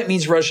sometimes that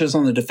means Russia's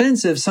on the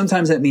defensive.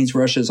 Sometimes that means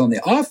Russia's on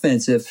the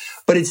offensive.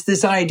 But it's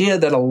this idea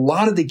that a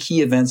lot of the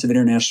key events of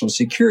international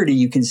security,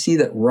 you can see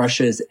that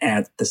Russia is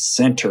at the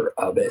center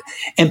of it.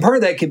 And part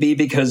of that could be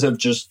because of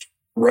just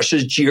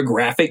Russia's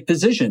geographic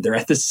position. They're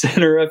at the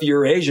center of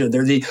Eurasia.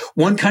 They're the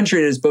one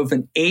country that is both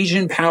an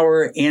Asian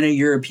power and a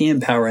European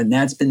power, and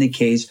that's been the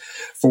case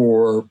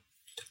for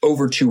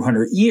over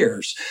 200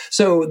 years.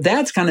 So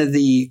that's kind of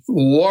the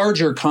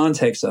larger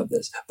context of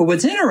this. But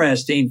what's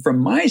interesting from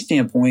my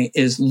standpoint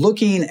is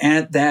looking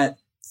at that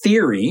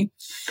theory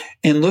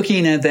and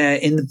looking at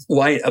that in the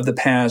light of the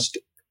past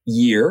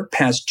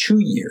 2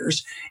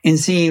 years, and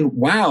seeing,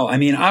 wow, I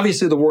mean,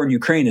 obviously the war in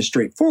Ukraine is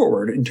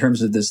straightforward in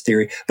terms of this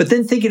theory, but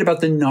then thinking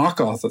about the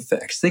knockoff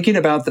effects, thinking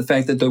about the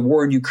fact that the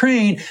war in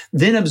Ukraine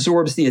then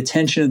absorbs the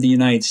attention of the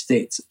United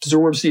States,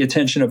 absorbs the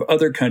attention of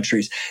other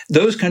countries.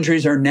 Those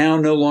countries are now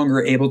no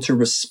longer able to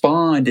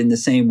respond in the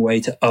same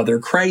way to other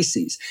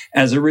crises.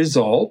 As a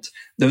result,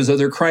 those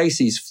other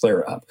crises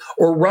flare up.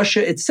 Or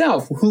Russia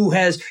itself, who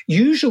has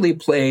usually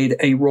played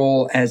a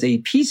role as a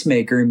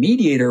peacemaker,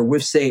 mediator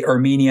with, say,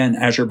 Armenia and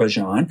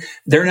Azerbaijan.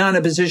 They're not in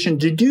a position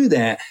to do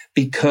that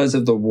because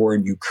of the war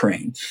in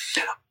Ukraine.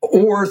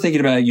 Or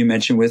thinking about, you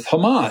mentioned with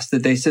Hamas,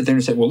 that they sit there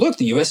and say, well, look,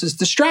 the U.S. is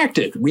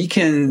distracted.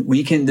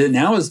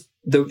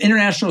 The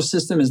international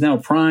system is now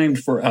primed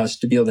for us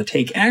to be able to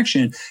take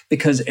action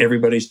because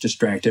everybody's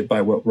distracted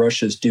by what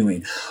Russia's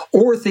doing.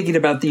 Or thinking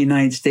about the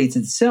United States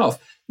itself,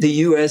 the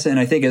U.S., and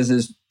I think as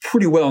is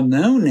pretty well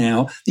known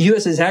now, the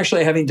U.S. is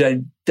actually having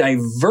to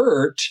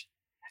divert.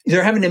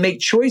 They're having to make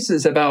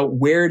choices about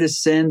where to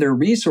send their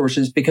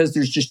resources because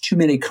there's just too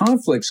many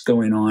conflicts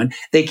going on.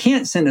 They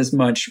can't send as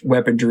much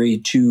weaponry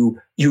to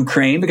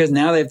Ukraine because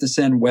now they have to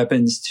send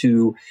weapons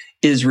to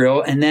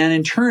Israel, and that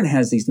in turn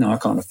has these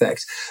knock-on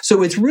effects.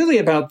 So it's really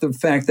about the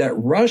fact that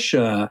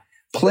Russia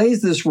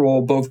plays this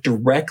role both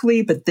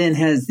directly, but then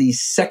has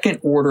these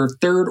second-order,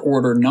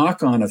 third-order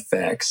knock-on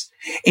effects.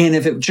 And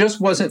if it just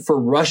wasn't for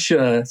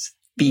Russia's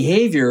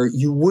behavior,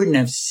 you wouldn't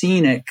have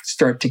seen it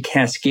start to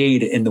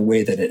cascade in the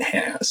way that it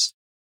has.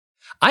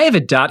 I have a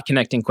dot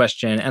connecting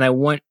question, and I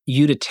want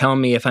you to tell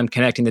me if I'm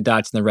connecting the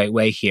dots in the right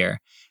way here.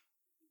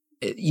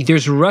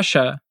 There's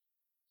Russia,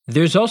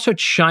 there's also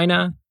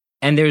China,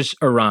 and there's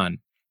Iran.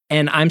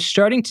 And I'm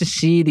starting to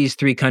see these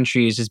three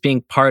countries as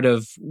being part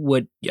of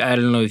what, I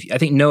don't know, I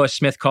think Noah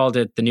Smith called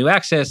it the new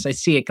axis. I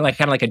see it kind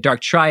of like a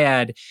dark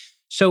triad.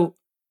 So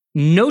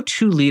no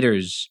two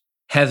leaders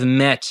have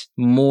met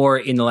more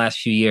in the last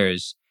few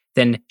years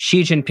than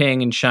Xi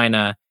Jinping in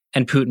China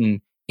and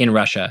Putin in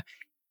Russia.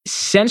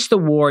 Since the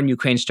war in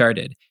Ukraine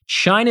started,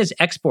 China's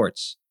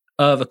exports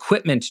of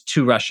equipment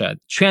to Russia,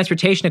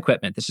 transportation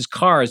equipment, this is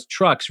cars,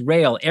 trucks,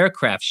 rail,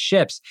 aircraft,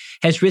 ships,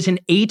 has risen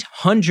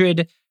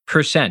 800%.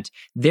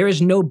 There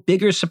is no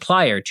bigger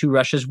supplier to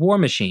Russia's war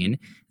machine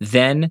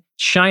than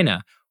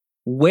China.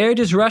 Where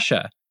does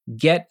Russia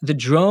get the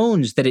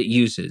drones that it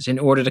uses in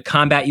order to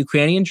combat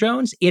Ukrainian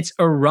drones? It's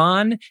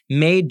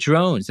Iran-made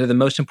drones. They're the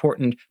most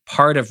important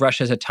part of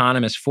Russia's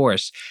autonomous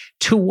force.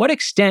 To what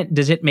extent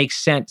does it make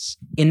sense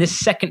in this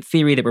second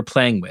theory that we're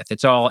playing with?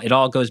 It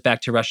all goes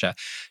back to Russia.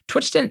 To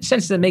what sense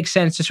does it make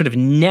sense to sort of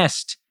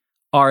nest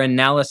our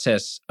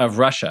analysis of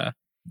Russia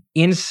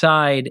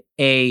inside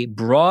a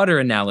broader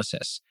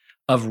analysis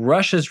of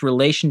Russia's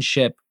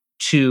relationship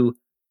to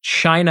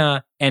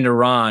China and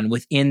Iran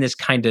within this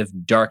kind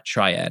of dark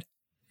triad?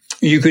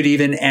 You could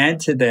even add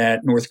to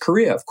that North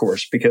Korea, of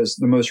course, because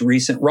the most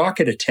recent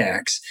rocket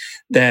attacks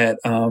that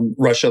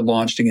Russia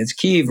launched against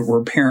Kyiv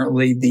were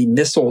apparently the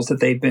missiles that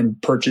they've been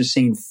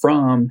purchasing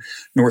from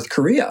North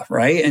Korea,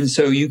 right? And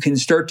so you can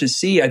start to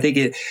see, I think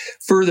it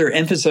further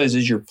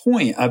emphasizes your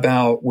point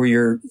about where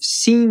you're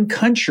seeing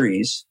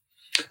countries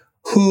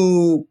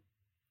who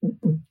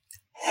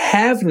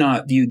have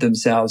not viewed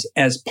themselves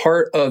as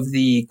part of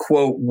the,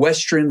 quote,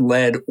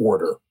 Western-led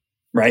order.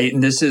 Right.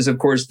 And this is, of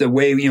course, the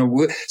way,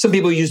 some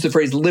people use the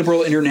phrase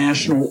liberal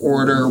international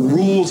order,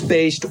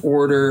 rules-based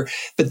order,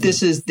 but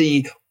this is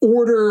the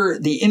order,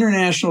 the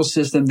international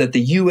system that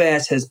the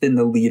U.S. has been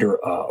the leader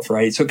of,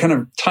 right? So it kind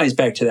of ties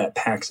back to that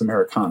Pax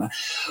Americana.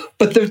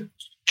 But the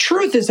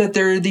truth is that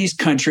there are these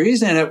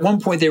countries, and at one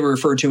point they were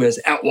referred to as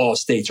outlaw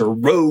states or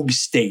rogue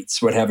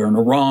states, whatever. And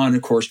Iran,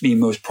 of course, being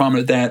most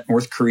prominent, that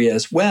North Korea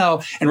as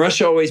well. And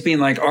Russia always being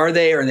like, are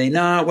they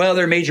not? Well,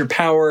 they're a major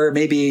power.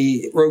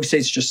 Maybe rogue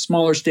states, just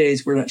smaller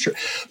states. We're not sure.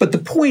 But the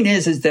point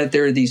is that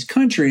there are these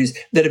countries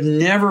that have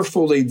never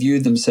fully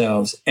viewed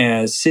themselves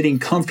as sitting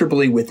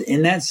comfortably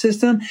within that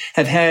system,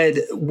 have had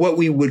what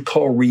we would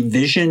call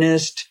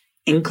revisionist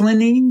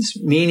inclinings,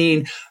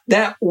 meaning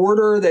that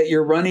order that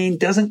you're running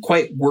doesn't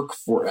quite work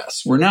for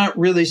us. We're not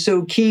really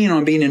so keen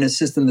on being in a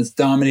system that's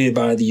dominated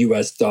by the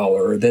US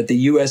dollar, or that the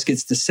US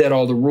gets to set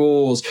all the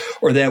rules,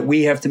 or that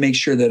we have to make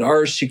sure that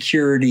our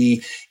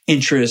security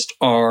interests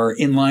are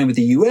in line with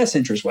the US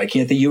interests. Why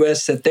can't the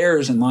US set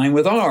theirs in line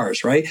with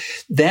ours, right?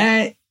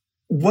 That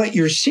what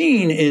you're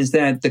seeing is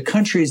that the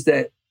countries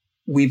that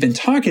we've been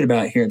talking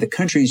about here, the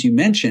countries you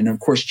mentioned, of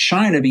course,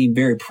 China being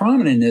very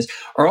prominent in this,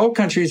 are all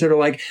countries that are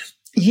like,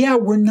 yeah,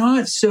 we're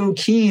not so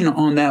keen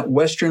on that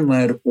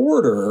Western-led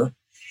order,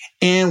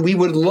 and we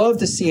would love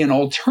to see an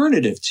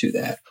alternative to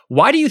that.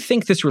 Why do you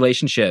think this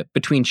relationship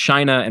between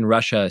China and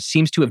Russia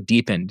seems to have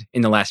deepened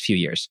in the last few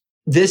years?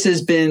 This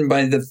has been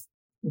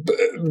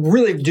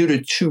really due to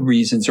two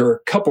reasons, or a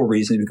couple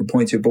reasons we could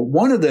point to, but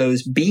one of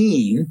those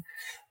being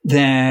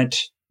that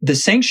the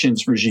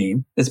sanctions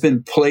regime that's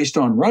been placed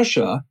on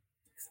Russia,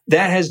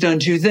 that has done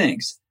two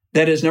things.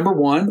 That is, number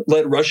one,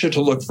 led Russia to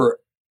look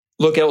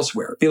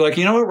elsewhere. Be like,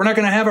 you know what? We're not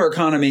going to have our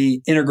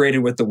economy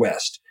integrated with the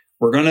West.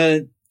 We're going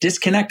to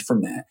disconnect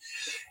from that.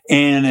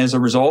 And as a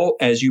result,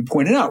 as you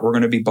pointed out, we're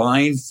going to be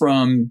buying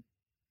from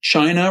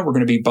China. We're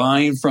going to be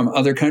buying from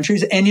other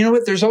countries. And you know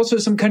what? There's also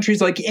some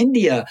countries like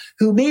India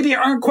who maybe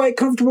aren't quite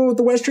comfortable with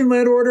the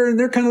Western-led order. And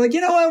they're kind of like,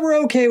 you know what?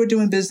 We're okay with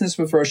doing business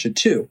with Russia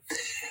too.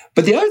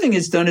 But the other thing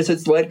it's done is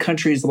it's led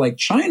countries like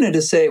China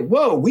to say,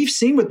 whoa, we've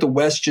seen what the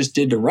West just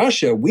did to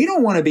Russia. We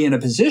don't want to be in a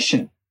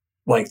position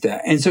like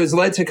that. And so it's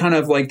led to kind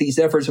of like these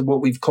efforts of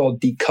what we've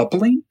called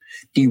decoupling,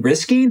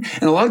 de-risking.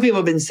 And a lot of people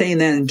have been saying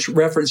that in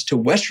reference to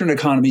Western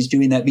economies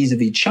doing that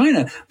vis-a-vis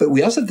China. But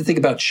we also have to think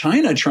about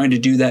China trying to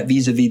do that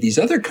vis-a-vis these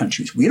other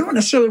countries. We don't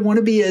necessarily want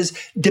to be as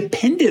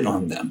dependent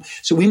on them.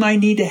 So we might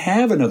need to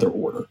have another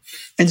order.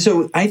 And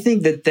so I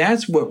think that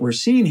that's what we're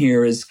seeing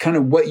here is kind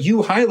of what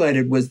you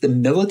highlighted was the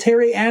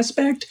military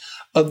aspect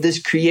of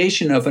this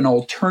creation of an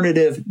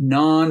alternative,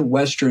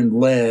 non-Western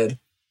led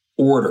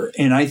order.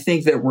 And I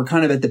think that we're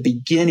kind of at the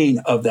beginning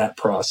of that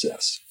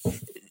process.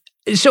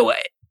 So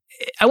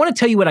I want to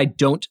tell you what I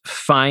don't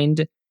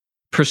find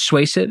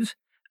persuasive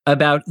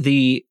about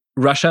the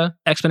Russia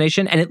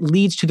explanation, and it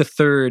leads to the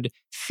third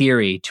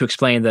theory to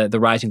explain the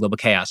rising global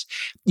chaos.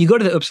 You go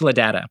to the Uppsala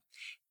data,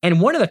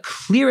 and one of the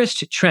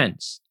clearest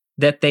trends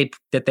that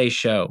they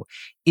show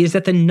is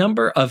that the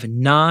number of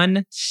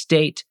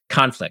non-state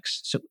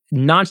conflicts, so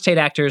non-state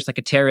actors like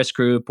a terrorist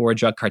group or a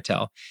drug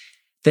cartel,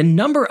 the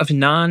number of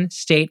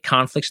non-state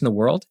conflicts in the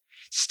world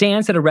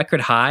stands at a record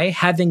high,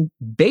 having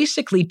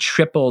basically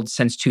tripled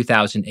since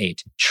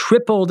 2008.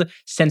 Tripled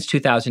since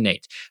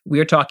 2008. We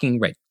are talking,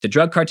 right, the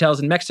drug cartels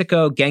in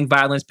Mexico, gang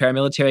violence,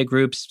 paramilitary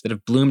groups that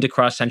have bloomed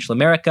across Central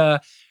America.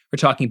 We're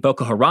talking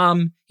Boko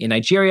Haram in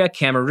Nigeria,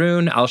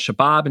 Cameroon,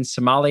 Al-Shabaab in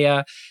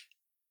Somalia.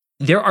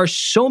 There are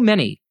so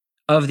many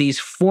of these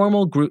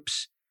formal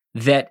groups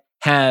that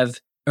have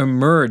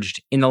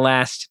emerged in the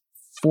last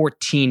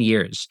 14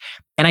 years.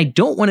 And I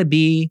don't want to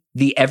be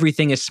the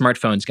everything is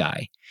smartphones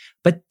guy,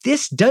 but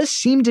this does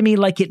seem to me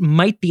like it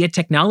might be a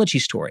technology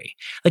story.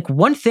 Like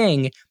one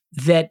thing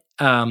that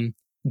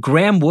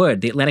Graham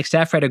Wood, the Atlantic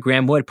staff writer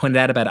Graham Wood, pointed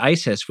out about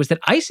ISIS was that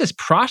ISIS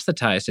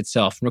proselytized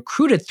itself and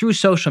recruited through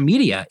social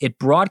media. It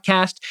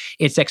broadcast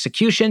its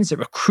executions. It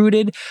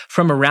recruited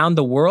from around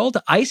the world.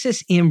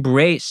 ISIS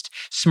embraced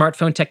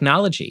smartphone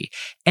technology.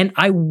 And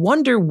I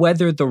wonder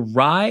whether the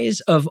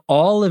rise of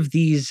all of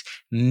these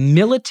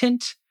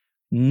militant,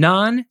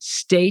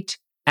 non-state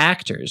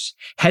actors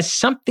has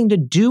something to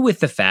do with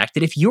the fact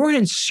that if you're an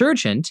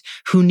insurgent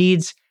who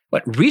needs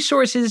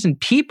resources and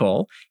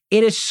people,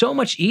 it is so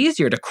much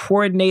easier to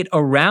coordinate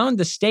around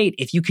the state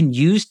if you can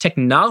use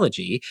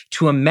technology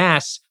to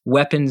amass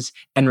weapons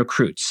and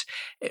recruits.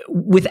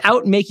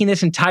 Without making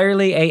this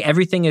entirely a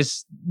everything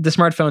is the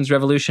smartphones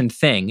revolution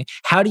thing,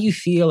 how do you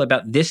feel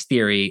about this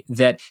theory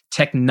that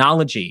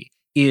technology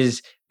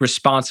is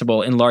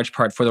responsible in large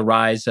part for the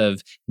rise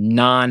of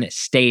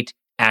non-state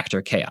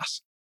actor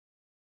chaos?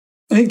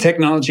 I think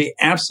technology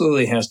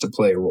absolutely has to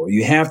play a role.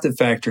 You have to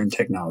factor in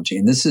technology.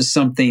 And this is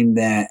something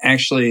that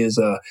actually is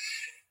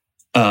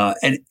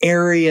an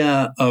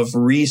area of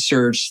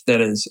research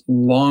that has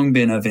long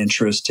been of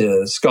interest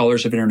to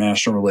scholars of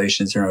international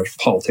relations and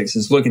politics,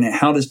 is looking at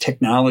how does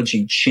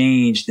technology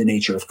change the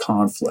nature of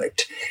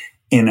conflict.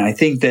 And I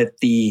think that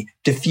the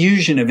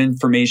diffusion of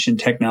information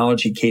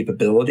technology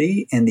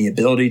capability and the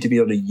ability to be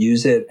able to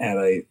use it at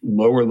a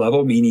lower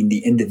level, meaning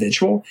the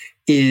individual,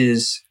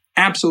 is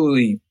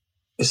absolutely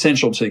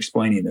essential to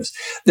explaining this.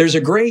 There's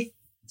a great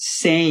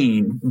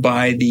saying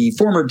by the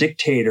former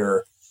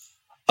dictator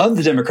of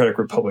the Democratic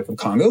Republic of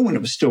Congo, when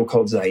it was still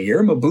called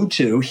Zaire,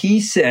 Mobutu. He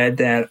said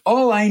that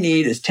all I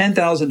need is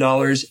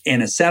 $10,000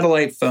 and a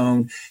satellite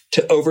phone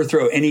to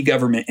overthrow any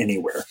government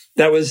anywhere.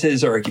 That was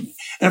his argument.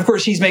 And of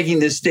course, he's making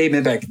this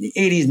statement back in the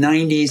 80s,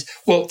 90s.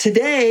 Well,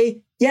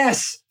 today,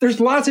 yes, there's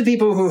lots of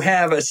people who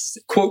have a,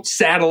 quote,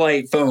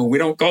 satellite phone. We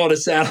don't call it a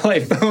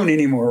satellite phone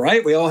anymore,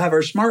 right? We all have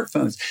our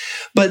smartphones.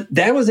 But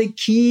that was a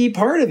key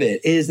part of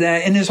it, is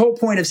that, and his whole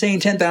point of saying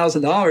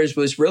 $10,000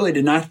 was really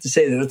to not to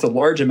say that it's a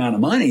large amount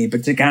of money,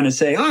 but to kind of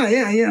say, oh,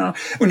 yeah, you know,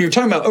 when you're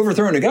talking about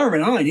overthrowing a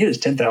government, all I need is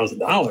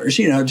 $10,000,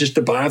 you know, just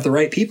to buy off the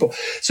right people.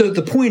 So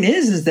the point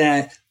is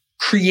that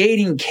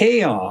creating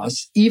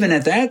chaos, even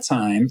at that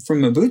time,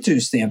 from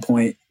Mobutu's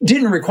standpoint,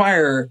 didn't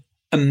require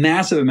a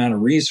massive amount of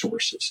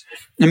resources.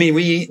 I mean,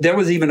 that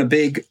was even a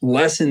big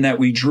lesson that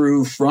we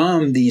drew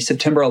from the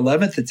September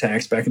 11th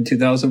attacks back in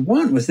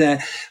 2001, was that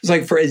it was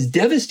like, for as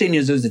devastating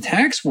as those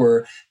attacks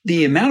were,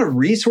 the amount of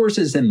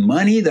resources and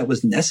money that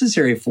was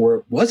necessary for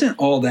it wasn't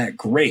all that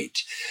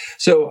great.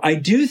 So I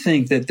do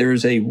think that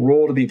there's a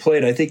role to be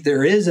played. I think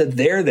there is a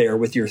there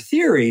with your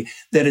theory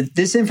that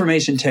this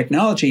information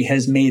technology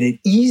has made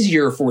it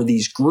easier for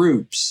these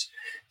groups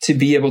to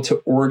be able to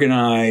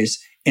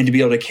organize and to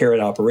be able to carry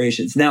out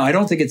operations. Now, I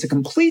don't think it's a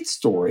complete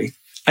story.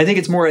 I think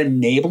it's more an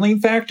enabling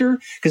factor,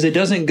 because it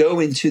doesn't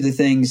go into the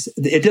things,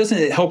 it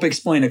doesn't help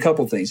explain a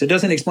couple things. It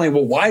doesn't explain,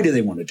 well, why do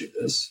they want to do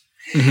this?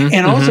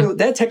 And also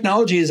that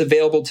technology is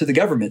available to the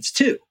governments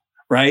too,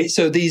 right?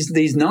 So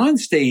these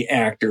non-state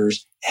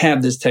actors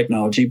have this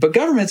technology, but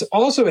governments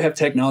also have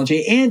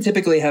technology and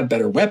typically have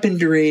better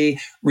weaponry,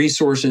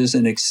 resources,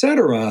 and et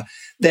cetera,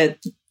 that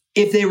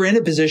if they were in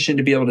a position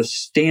to be able to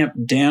stamp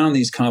down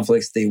these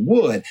conflicts, they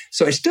would.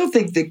 So I still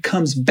think that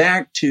comes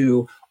back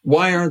to,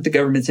 why aren't the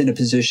governments in a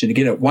position to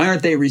get it? Why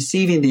aren't they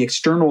receiving the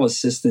external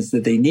assistance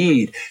that they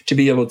need to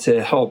be able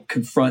to help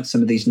confront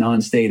some of these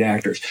non-state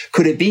actors?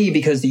 Could it be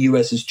because the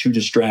U.S. is too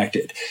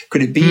distracted?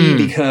 Could it be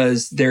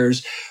because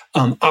there's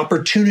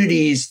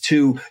opportunities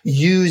to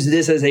use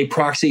this as a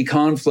proxy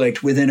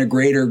conflict within a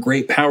greater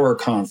great power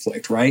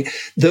conflict, right?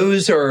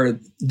 Those are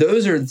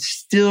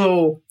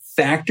still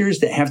factors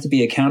that have to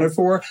be accounted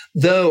for,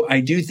 though I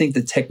do think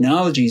the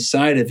technology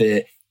side of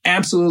it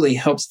absolutely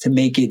helps to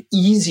make it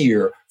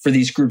easier for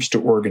these groups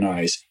to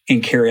organize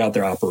and carry out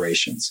their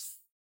operations.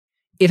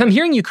 If I'm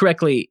hearing you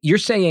correctly, you're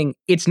saying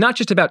it's not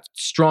just about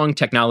strong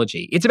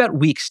technology. It's about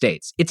weak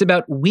states. It's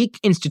about weak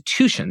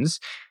institutions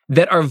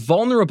that are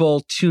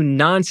vulnerable to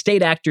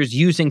non-state actors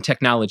using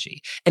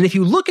technology. And if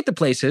you look at the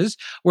places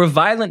where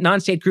violent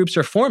non-state groups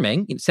are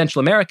forming, in Central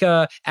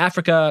America,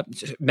 Africa,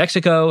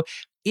 Mexico,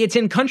 it's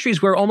in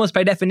countries where almost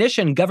by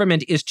definition,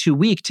 government is too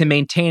weak to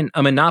maintain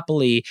a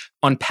monopoly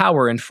on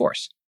power and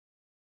force.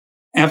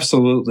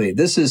 Absolutely.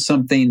 This is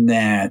something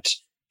that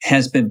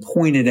has been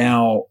pointed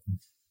out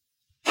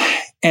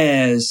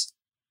as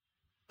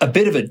a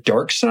bit of a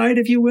dark side,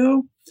 if you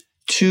will,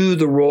 to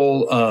the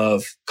role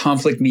of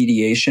conflict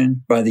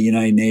mediation by the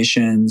United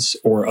Nations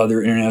or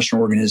other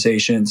international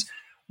organizations,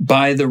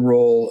 by the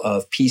role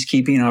of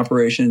peacekeeping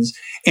operations.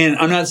 And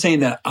I'm not saying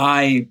that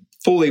I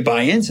fully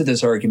buy into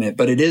this argument,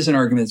 but it is an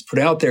argument that's put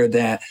out there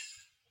that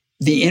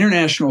the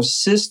international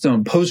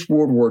system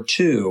post-World War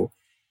II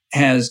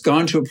has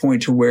gone to a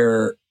point to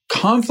where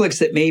conflicts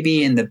that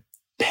maybe in the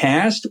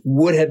past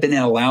would have been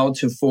allowed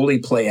to fully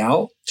play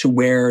out, to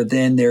where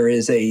then there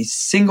is a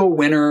single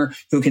winner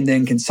who can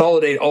then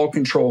consolidate all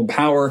control and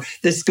power.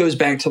 This goes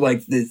back to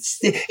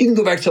you can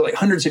go back to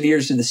hundreds of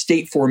years to the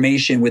state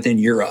formation within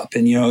Europe.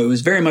 And, it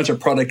was very much a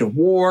product of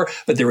war,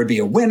 but there would be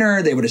a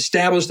winner, they would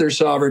establish their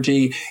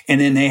sovereignty,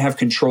 and then they have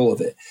control of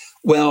it.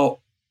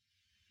 Well,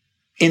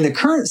 in the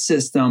current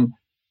system,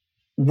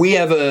 we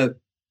have a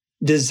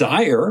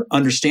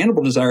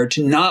understandable desire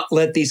to not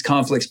let these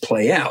conflicts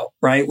play out,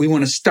 right? We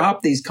want to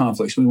stop these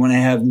conflicts. We want to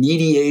have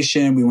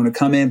mediation. We want to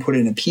come in, put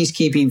in a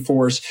peacekeeping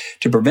force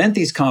to prevent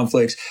these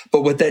conflicts.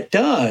 But what that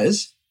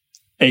does,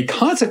 a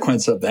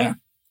consequence of that,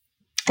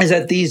 is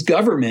that these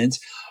governments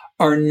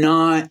are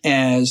not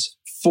as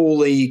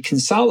fully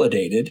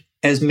consolidated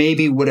as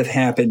maybe would have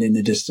happened in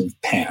the distant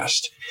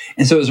past.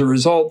 And so as a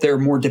result, they're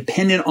more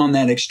dependent on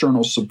that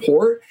external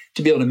support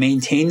to be able to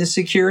maintain the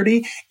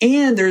security.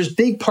 And there's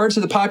big parts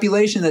of the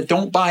population that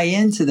don't buy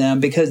into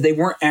them because they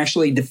weren't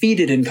actually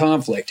defeated in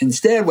conflict.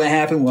 Instead, what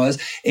happened was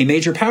a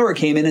major power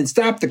came in and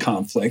stopped the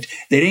conflict.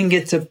 They didn't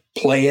get to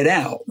play it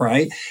out,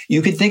 right?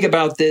 You could think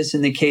about this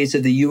in the case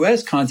of the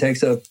U.S.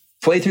 context of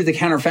play through the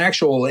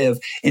counterfactual. If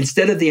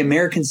instead of the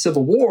American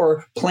Civil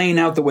War playing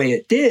out the way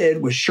it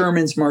did with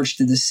Sherman's March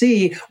to the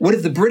Sea, what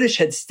if the British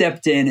had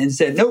stepped in and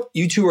said, nope,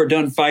 you two are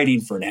done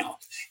fighting for now?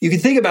 You can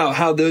think about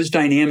how those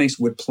dynamics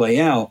would play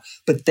out,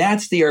 but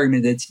that's the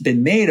argument that's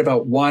been made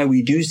about why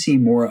we do see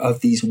more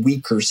of these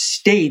weaker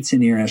states in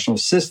the international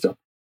system.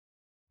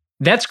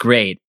 That's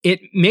great.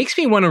 It makes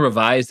me want to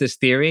revise this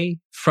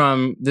theory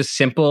from the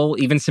simple,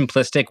 even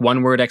simplistic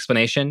one-word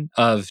explanation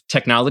of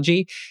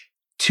technology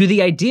to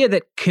the idea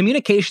that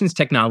communications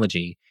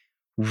technology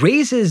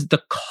raises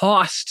the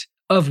cost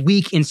of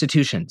weak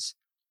institutions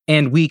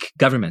and weak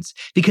governments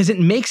because it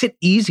makes it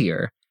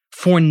easier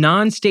for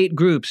non-state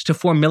groups to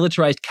form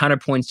militarized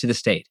counterpoints to the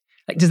state.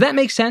 Does that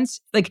make sense?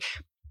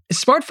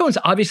 Smartphones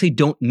obviously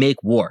don't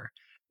make war.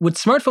 What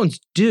smartphones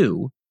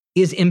do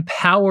is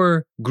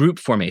empower group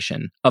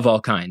formation of all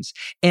kinds.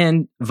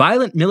 And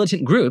violent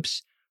militant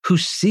groups who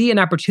see an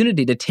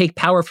opportunity to take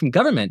power from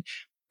government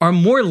are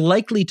more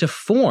likely to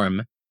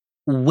form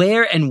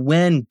where and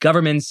when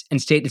governments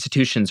and state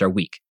institutions are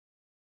weak.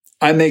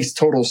 That makes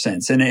total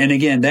sense. And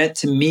again, that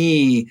to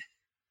me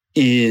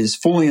is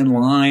fully in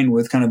line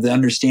with kind of the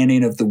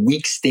understanding of the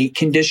weak state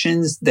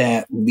conditions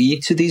that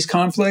lead to these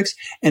conflicts.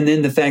 And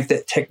then the fact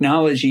that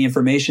technology,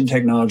 information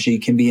technology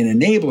can be an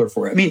enabler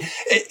for it. I mean,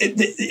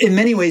 in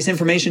many ways,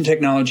 information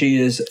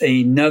technology is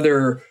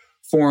another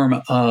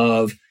form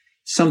of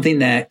something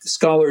that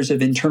scholars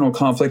of internal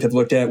conflict have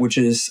looked at, which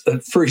is,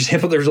 for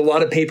example, there's a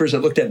lot of papers that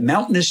looked at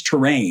mountainous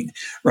terrain,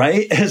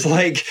 right? As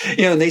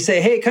they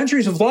say, hey,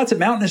 countries with lots of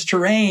mountainous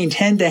terrain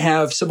tend to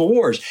have civil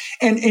wars.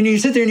 And you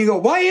sit there and you go,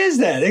 why is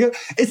that? They go,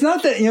 it's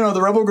not that,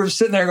 the rebel group's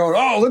sitting there going,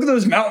 oh, look at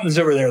those mountains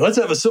over there. Let's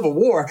have a civil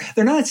war.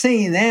 They're not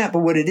saying that, but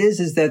what it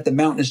is that the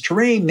mountainous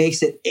terrain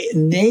it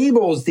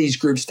enables these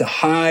groups to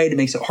hide. It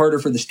makes it harder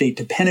for the state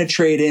to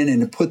penetrate in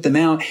and to put them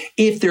out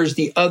if there's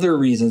the other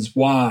reasons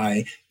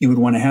why you would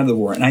want to have the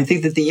war. And I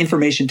think that the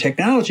information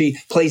technology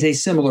plays a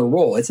similar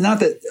role. It's not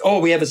that,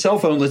 we have a cell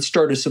phone, let's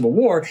start a civil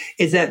war.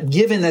 It's that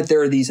given that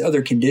there are these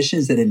other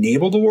conditions that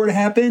enable the war to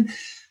happen,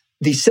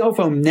 the cell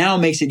phone now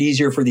makes it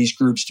easier for these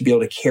groups to be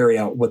able to carry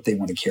out what they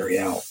want to carry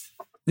out.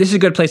 This is a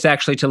good place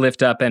actually to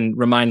lift up and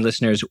remind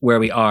listeners where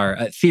we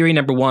are. Theory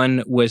number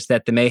one was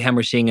that the mayhem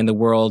we're seeing in the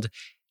world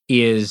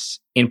is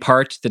in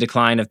part the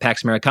decline of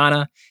Pax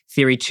Americana.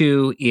 Theory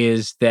two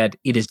is that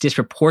it is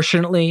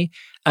disproportionately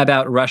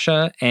about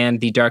Russia and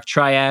the dark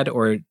triad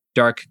or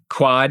dark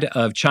quad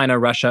of China,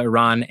 Russia,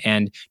 Iran,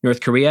 and North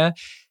Korea.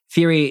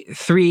 Theory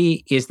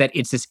three is that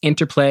it's this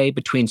interplay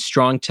between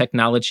strong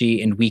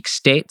technology and weak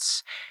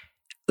states.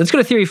 Let's go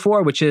to theory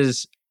four, which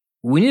is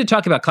we need to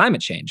talk about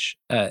climate change.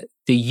 The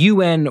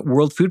UN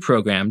World Food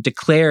Program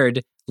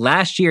declared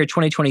last year,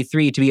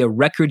 2023, to be a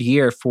record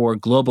year for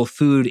global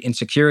food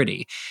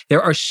insecurity.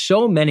 There are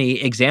so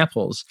many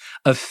examples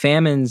of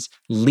famines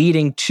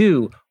leading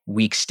to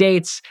weak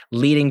states,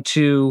 leading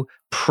to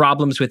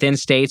problems within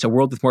states. A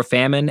world with more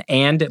famine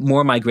and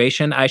more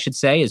migration, I should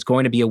say, is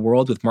going to be a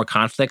world with more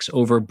conflicts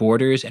over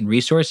borders and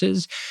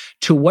resources.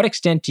 To what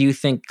extent do you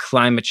think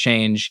climate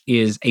change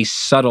is a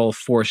subtle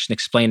force in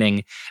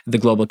explaining the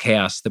global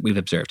chaos that we've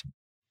observed?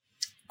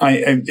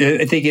 I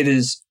think it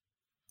is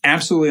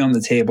absolutely on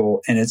the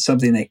table, and it's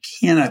something that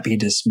cannot be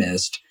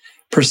dismissed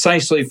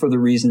precisely for the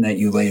reason that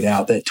you laid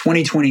out, that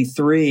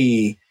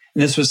 2023,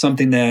 and this was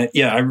something that,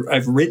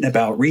 I've written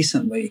about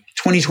recently,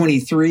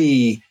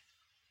 2023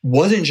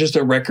 wasn't just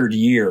a record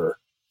year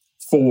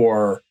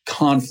for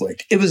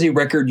conflict. It was a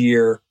record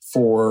year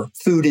for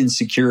food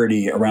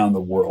insecurity around the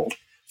world.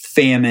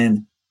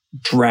 Famine,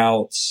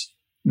 droughts,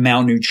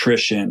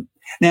 malnutrition.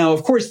 Now,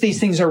 of course, these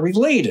things are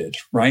related,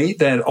 right?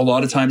 That a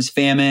lot of times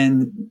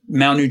famine,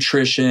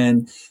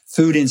 malnutrition,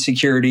 food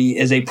insecurity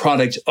is a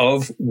product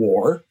of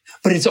war,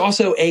 but it's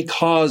also a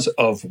cause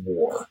of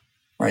war,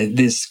 right?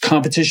 This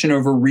competition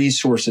over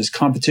resources,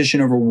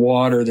 competition over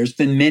water. There's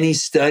been many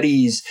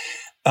studies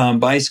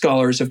by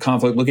scholars of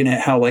conflict looking at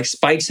how like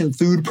spikes in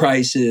food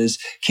prices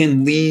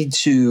can lead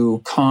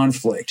to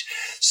conflict.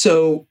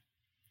 So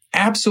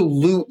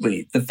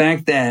absolutely, the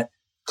fact that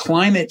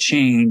climate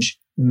change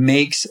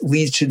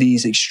leads to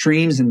these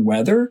extremes in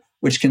weather,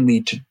 which can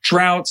lead to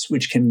droughts,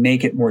 which can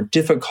make it more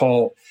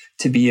difficult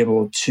to be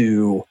able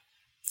to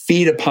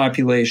feed a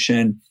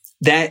population,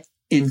 that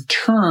in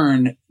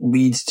turn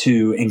leads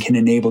to and can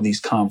enable these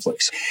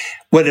conflicts.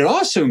 What it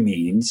also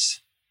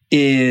means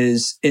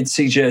is it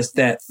suggests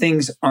that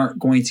things aren't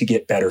going to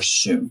get better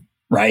soon,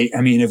 right?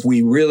 I mean, if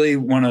we really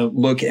want to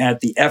look at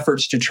the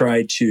efforts to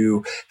try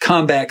to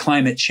combat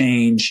climate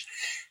change,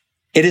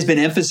 it has been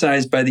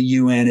emphasized by the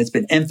UN, it's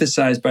been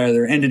emphasized by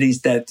other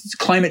entities that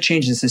climate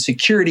change is a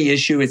security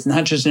issue. It's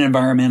not just an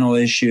environmental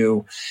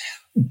issue.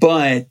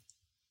 But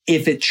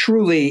if it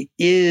truly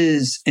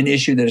is an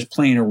issue that is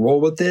playing a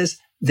role with this,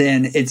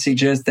 then it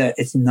suggests that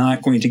it's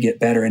not going to get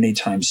better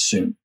anytime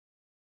soon.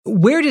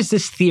 Where does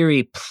this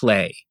theory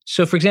play?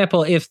 So, for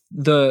example, if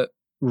the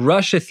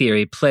Russia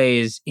theory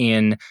plays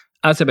in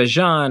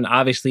Azerbaijan,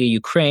 obviously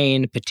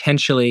Ukraine,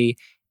 potentially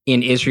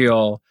in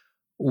Israel,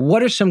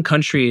 what are some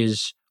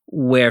countries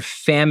where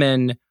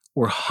famine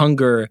or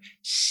hunger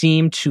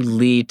seem to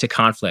lead to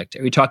conflict?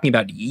 Are we talking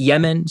about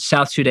Yemen,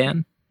 South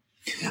Sudan?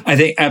 I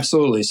think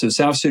absolutely. So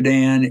South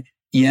Sudan,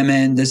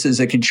 Yemen, this is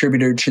a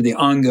contributor to the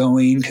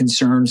ongoing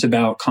concerns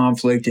about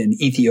conflict in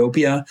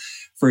Ethiopia,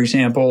 for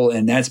example.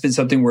 And that's been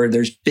something where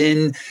there's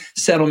been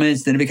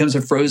settlements, then it becomes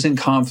a frozen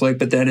conflict,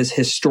 but that has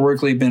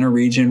historically been a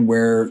region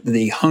where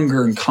the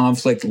hunger and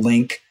conflict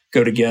link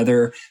go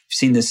together. We've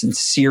seen this in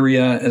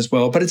Syria as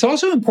well. But it's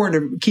also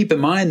important to keep in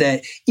mind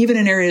that even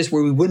in areas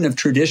where we wouldn't have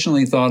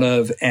traditionally thought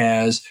of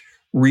as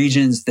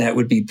regions that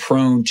would be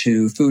prone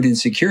to food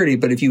insecurity,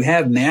 but if you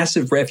have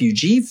massive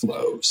refugee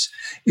flows,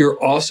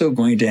 you're also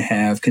going to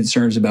have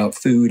concerns about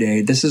food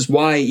aid. This is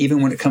why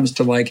even when it comes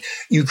to like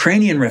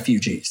Ukrainian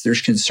refugees,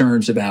 there's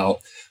concerns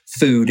about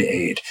food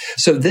aid.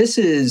 So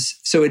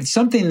it's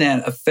something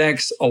that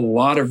affects a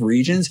lot of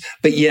regions.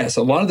 But yes,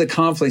 a lot of the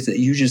conflicts that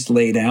you just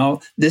laid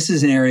out, this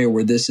is an area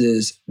where this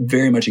is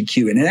very much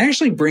acute. And it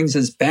actually brings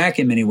us back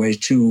in many ways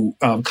to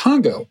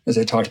Congo, as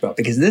I talked about,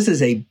 because this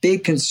is a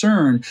big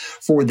concern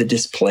for the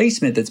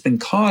displacement that's been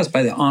caused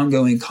by the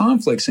ongoing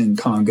conflicts in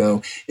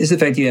Congo, is the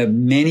fact you have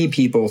many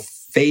people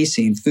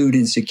facing food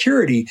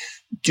insecurity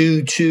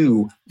due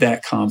to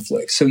that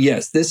conflict. So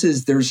yes,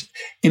 there's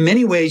in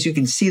many ways you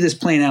can see this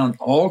playing out in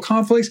all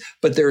conflicts,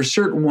 but there are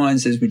certain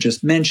ones, as we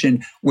just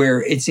mentioned,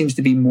 where it seems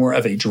to be more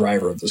of a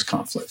driver of those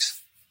conflicts.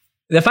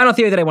 The final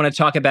theory that I want to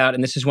talk about,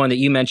 and this is one that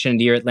you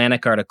mentioned in your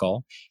Atlantic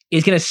article,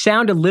 is going to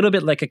sound a little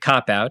bit like a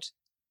cop-out,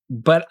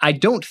 but I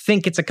don't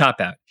think it's a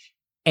cop-out.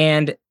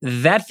 And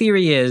that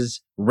theory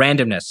is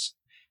randomness.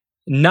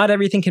 Not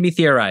everything can be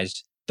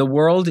theorized. The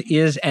world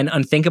is an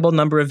unthinkable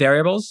number of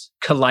variables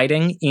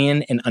colliding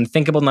in an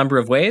unthinkable number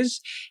of ways.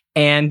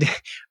 And,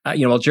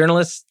 while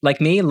journalists like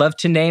me love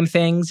to name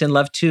things and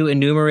love to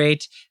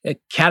enumerate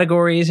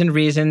categories and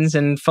reasons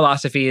and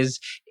philosophies,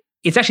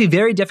 it's actually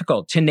very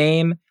difficult to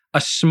name a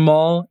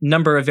small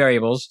number of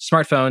variables,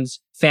 smartphones,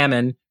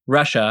 famine,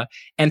 Russia,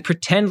 and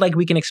pretend like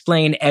we can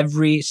explain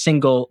every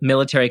single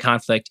military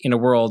conflict in a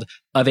world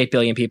of 8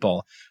 billion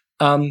people.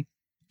 To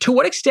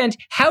what extent,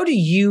 how do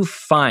you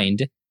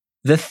find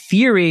the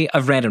theory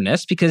of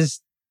randomness?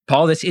 Because,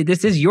 Paul, this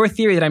is your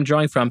theory that I'm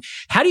drawing from.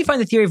 How do you find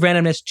the theory of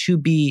randomness to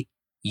be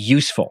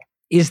useful?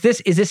 Is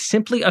this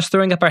simply us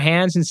throwing up our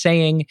hands and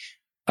saying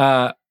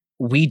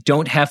we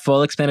don't have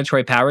full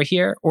explanatory power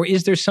here? Or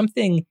is there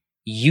something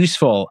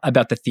useful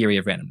about the theory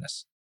of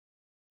randomness?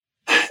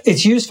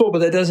 It's useful, but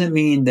that doesn't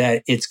mean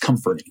that it's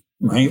comforting,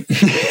 Right?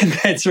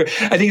 That's right.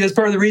 I think that's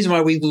part of the reason why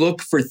we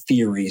look for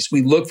theories.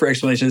 We look for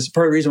explanations.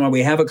 Part of the reason why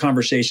we have a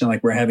conversation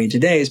like we're having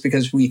today is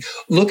because we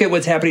look at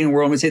what's happening in the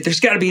world and we say,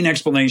 there's got to be an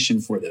explanation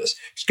for this.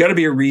 There's got to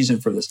be a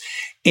reason for this.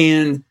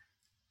 And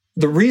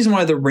the reason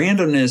why the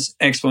randomness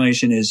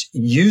explanation is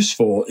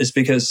useful is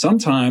because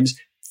sometimes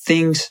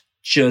things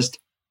just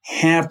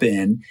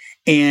happen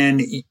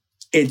and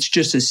it's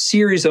just a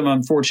series of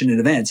unfortunate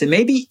events. And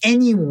maybe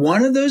any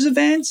one of those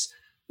events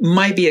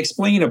might be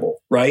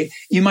explainable, right?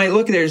 You might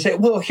look at it and say,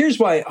 well, here's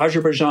why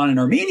Azerbaijan and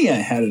Armenia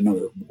had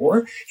another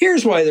war.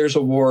 Here's why there's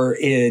a war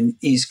in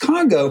East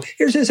Congo.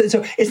 Here's this. And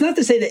so it's not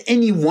to say that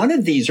any one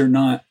of these are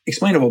not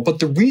explainable, but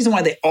the reason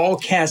why they all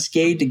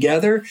cascade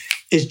together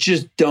is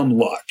just dumb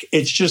luck.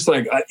 It's just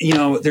like,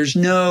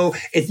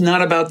 it's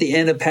not about the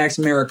end of Pax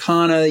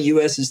Americana.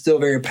 U.S. is still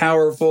very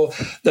powerful.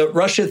 The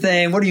Russia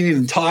thing, what are you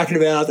even talking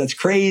about? That's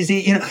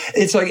crazy.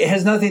 It's like, it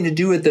has nothing to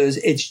do with those.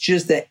 It's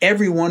just that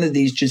every one of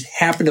these just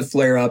happened to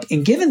flare up.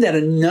 And given that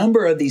a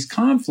number of these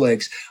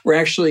conflicts were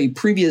actually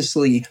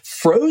previously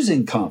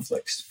frozen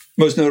conflicts,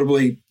 most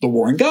notably the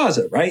war in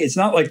Gaza, right? It's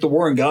not like the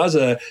war in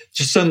Gaza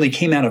just suddenly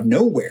came out of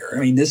nowhere. I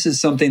mean, this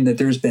is something that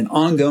there's been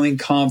ongoing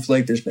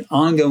conflict, there's been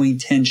ongoing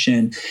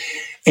tension,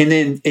 and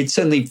then it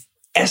suddenly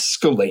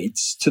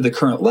escalates to the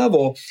current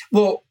level.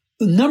 Well,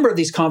 a number of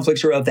these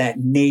conflicts are of that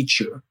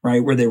nature,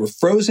 right? Where they were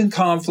frozen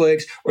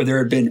conflicts or there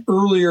had been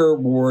earlier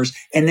wars.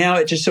 And now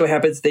it just so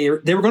happens they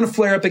were going to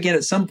flare up again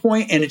at some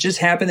point. And it just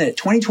happened that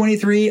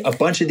 2023, a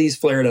bunch of these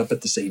flared up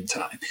at the same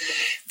time.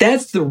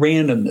 That's the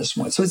randomness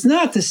one. So it's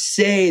not to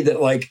say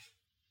that like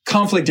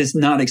conflict is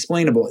not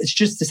explainable. It's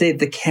just to say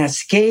the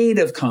cascade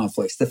of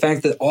conflicts, the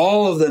fact that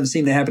all of them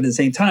seem to happen at the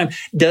same time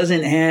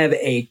doesn't have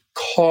a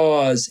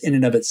cause in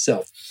and of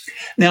itself.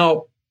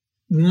 Now,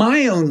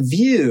 my own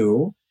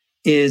view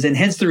is, and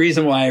hence the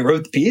reason why I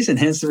wrote the piece, and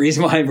hence the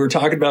reason why we're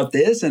talking about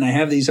this, and I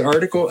have these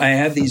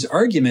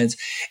arguments,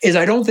 is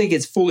I don't think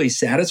it's fully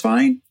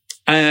satisfying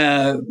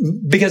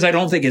because I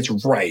don't think it's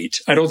right.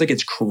 I don't think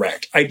it's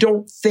correct. I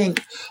don't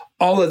think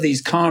all of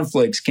these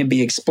conflicts can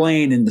be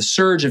explained, and the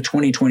surge of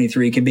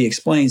 2023 can be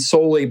explained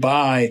solely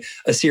by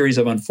a series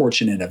of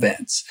unfortunate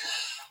events.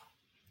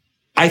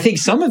 I think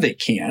some of it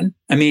can.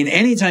 I mean,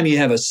 anytime you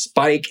have a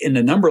spike in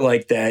the number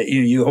like that,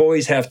 you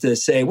always have to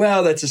say,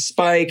 well, that's a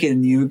spike,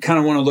 and you kind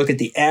of want to look at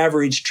the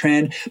average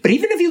trend. But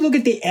even if you look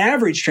at the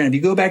average trend, if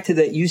you go back to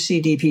that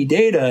UCDP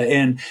data,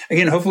 and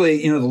again,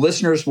 hopefully, the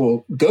listeners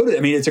will go to it.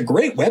 I mean, it's a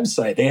great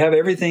website. They have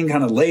everything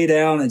kind of laid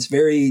out, and it's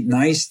very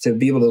nice to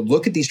be able to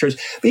look at these trends.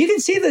 But you can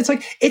see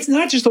that it's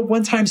not just a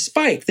one-time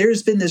spike.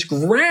 There's been this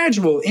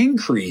gradual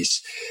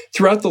increase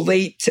throughout the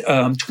late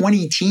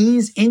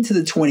 20-teens into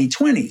the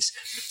 2020s.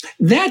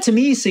 That to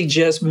me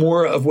suggests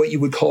more of what you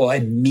would call a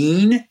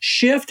mean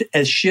shift,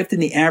 a shift in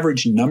the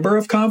average number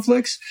of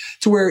conflicts,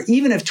 to where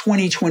even if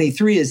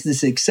 2023 is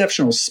this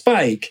exceptional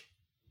spike,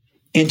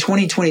 in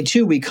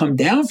 2022 we come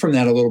down from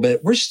that a little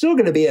bit, we're still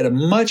going to be at a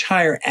much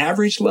higher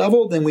average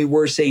level than we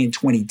were, say, in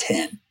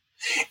 2010.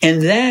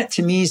 And that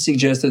to me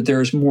suggests that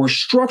there's more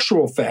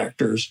structural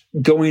factors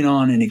going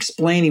on and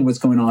explaining what's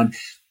going on.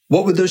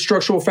 What would those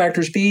structural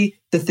factors be?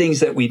 The things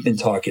that we've been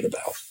talking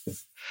about.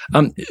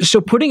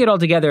 So putting it all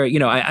together,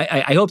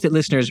 I hope that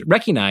listeners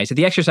recognize that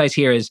the exercise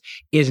here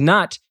is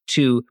not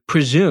to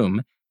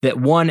presume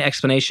that one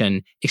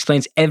explanation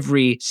explains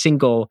every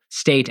single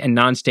state and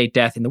non-state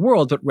death in the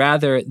world, but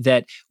rather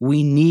that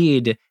we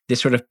need this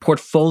sort of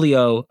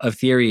portfolio of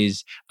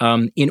theories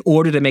in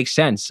order to make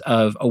sense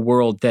of a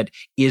world that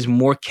is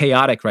more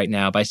chaotic right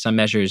now by some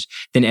measures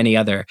than any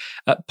other.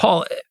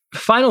 Paul,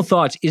 final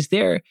thoughts. Is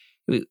there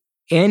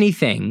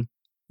anything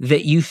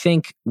that you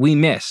think we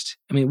missed?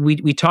 I mean,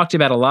 we talked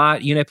about a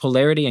lot,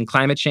 unipolarity and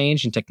climate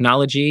change and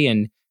technology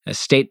and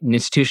state and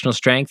institutional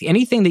strength.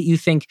 Anything that you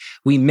think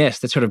we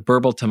missed that sort of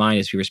burbled to mind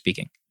as we were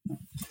speaking?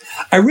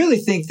 I really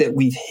think that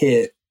we've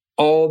hit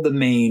all the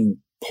main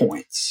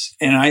points.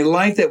 And I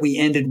like that we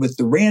ended with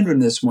the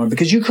randomness one,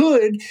 because you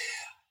could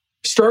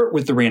start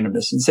with the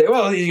randomness and say,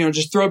 well,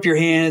 just throw up your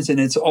hands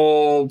and it's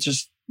all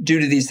just due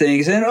to these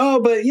things. And,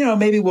 but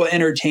maybe we'll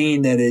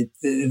entertain that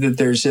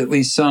there's at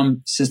least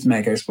some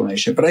systematic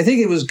explanation. But I think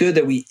it was good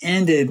that we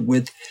ended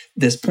with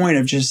this point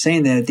of just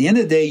saying that at the end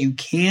of the day, you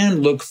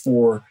can look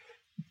for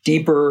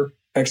deeper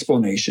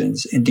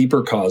explanations and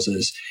deeper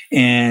causes.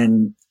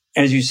 And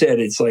as you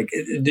said, it's like,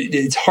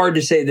 it's hard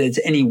to say that it's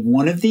any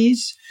one of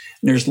these.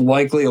 There's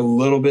likely a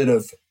little bit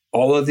of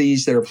all of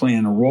these that are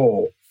playing a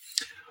role.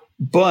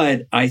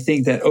 But I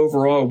think that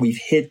overall, we've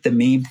hit the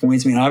main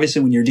points. I mean,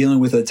 obviously, when you're dealing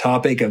with a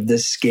topic of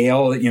this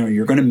scale,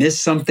 you're going to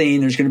miss something.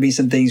 There's going to be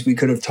some things we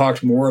could have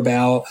talked more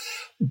about.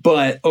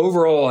 But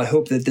overall, I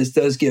hope that this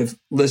does give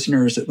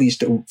listeners at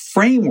least a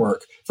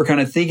framework for kind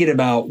of thinking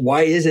about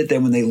why is it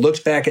that when they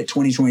looked back at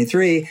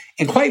 2023,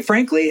 and quite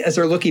frankly, as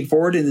they're looking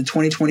forward into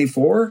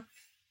 2024,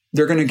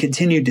 they're going to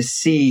continue to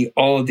see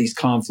all of these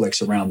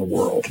conflicts around the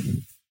world.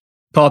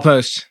 Paul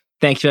Post,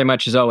 thank you very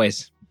much as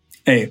always.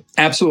 Hey,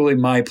 absolutely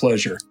my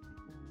pleasure.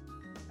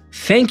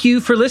 Thank you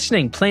for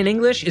listening. Plain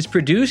English is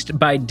produced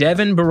by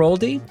Devin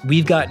Baroldi.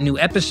 We've got new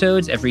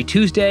episodes every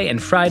Tuesday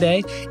and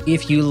Friday.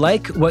 If you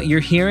like what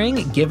you're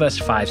hearing, give us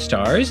 5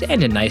 stars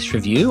and a nice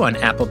review on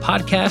Apple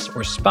Podcasts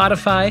or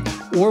Spotify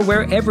or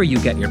wherever you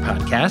get your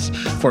podcasts.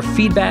 For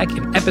feedback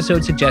and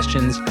episode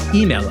suggestions,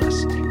 email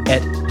us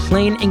at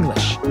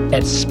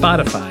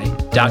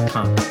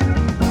plainenglish@spotify.com.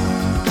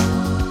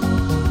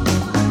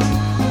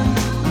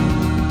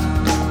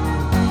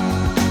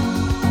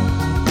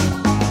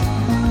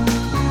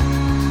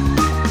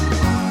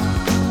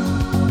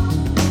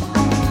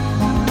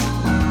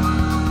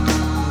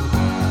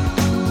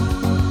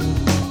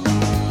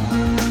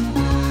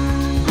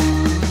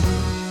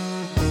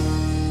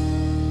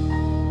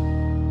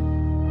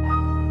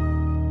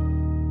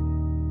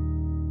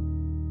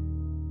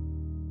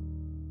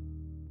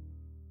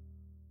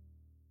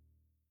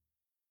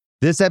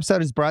 This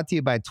episode is brought to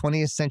you by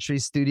 20th Century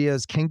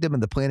Studios' Kingdom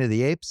of the Planet of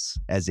the Apes.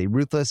 As a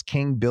ruthless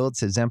king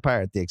builds his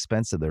empire at the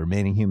expense of the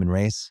remaining human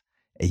race,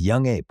 a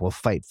young ape will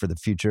fight for the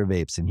future of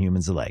apes and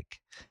humans alike.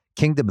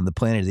 Kingdom of the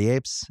Planet of the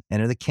Apes.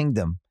 Enter the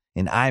kingdom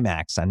in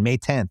IMAX on May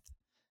 10th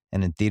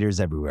and in theaters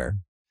everywhere.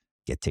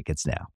 Get tickets now.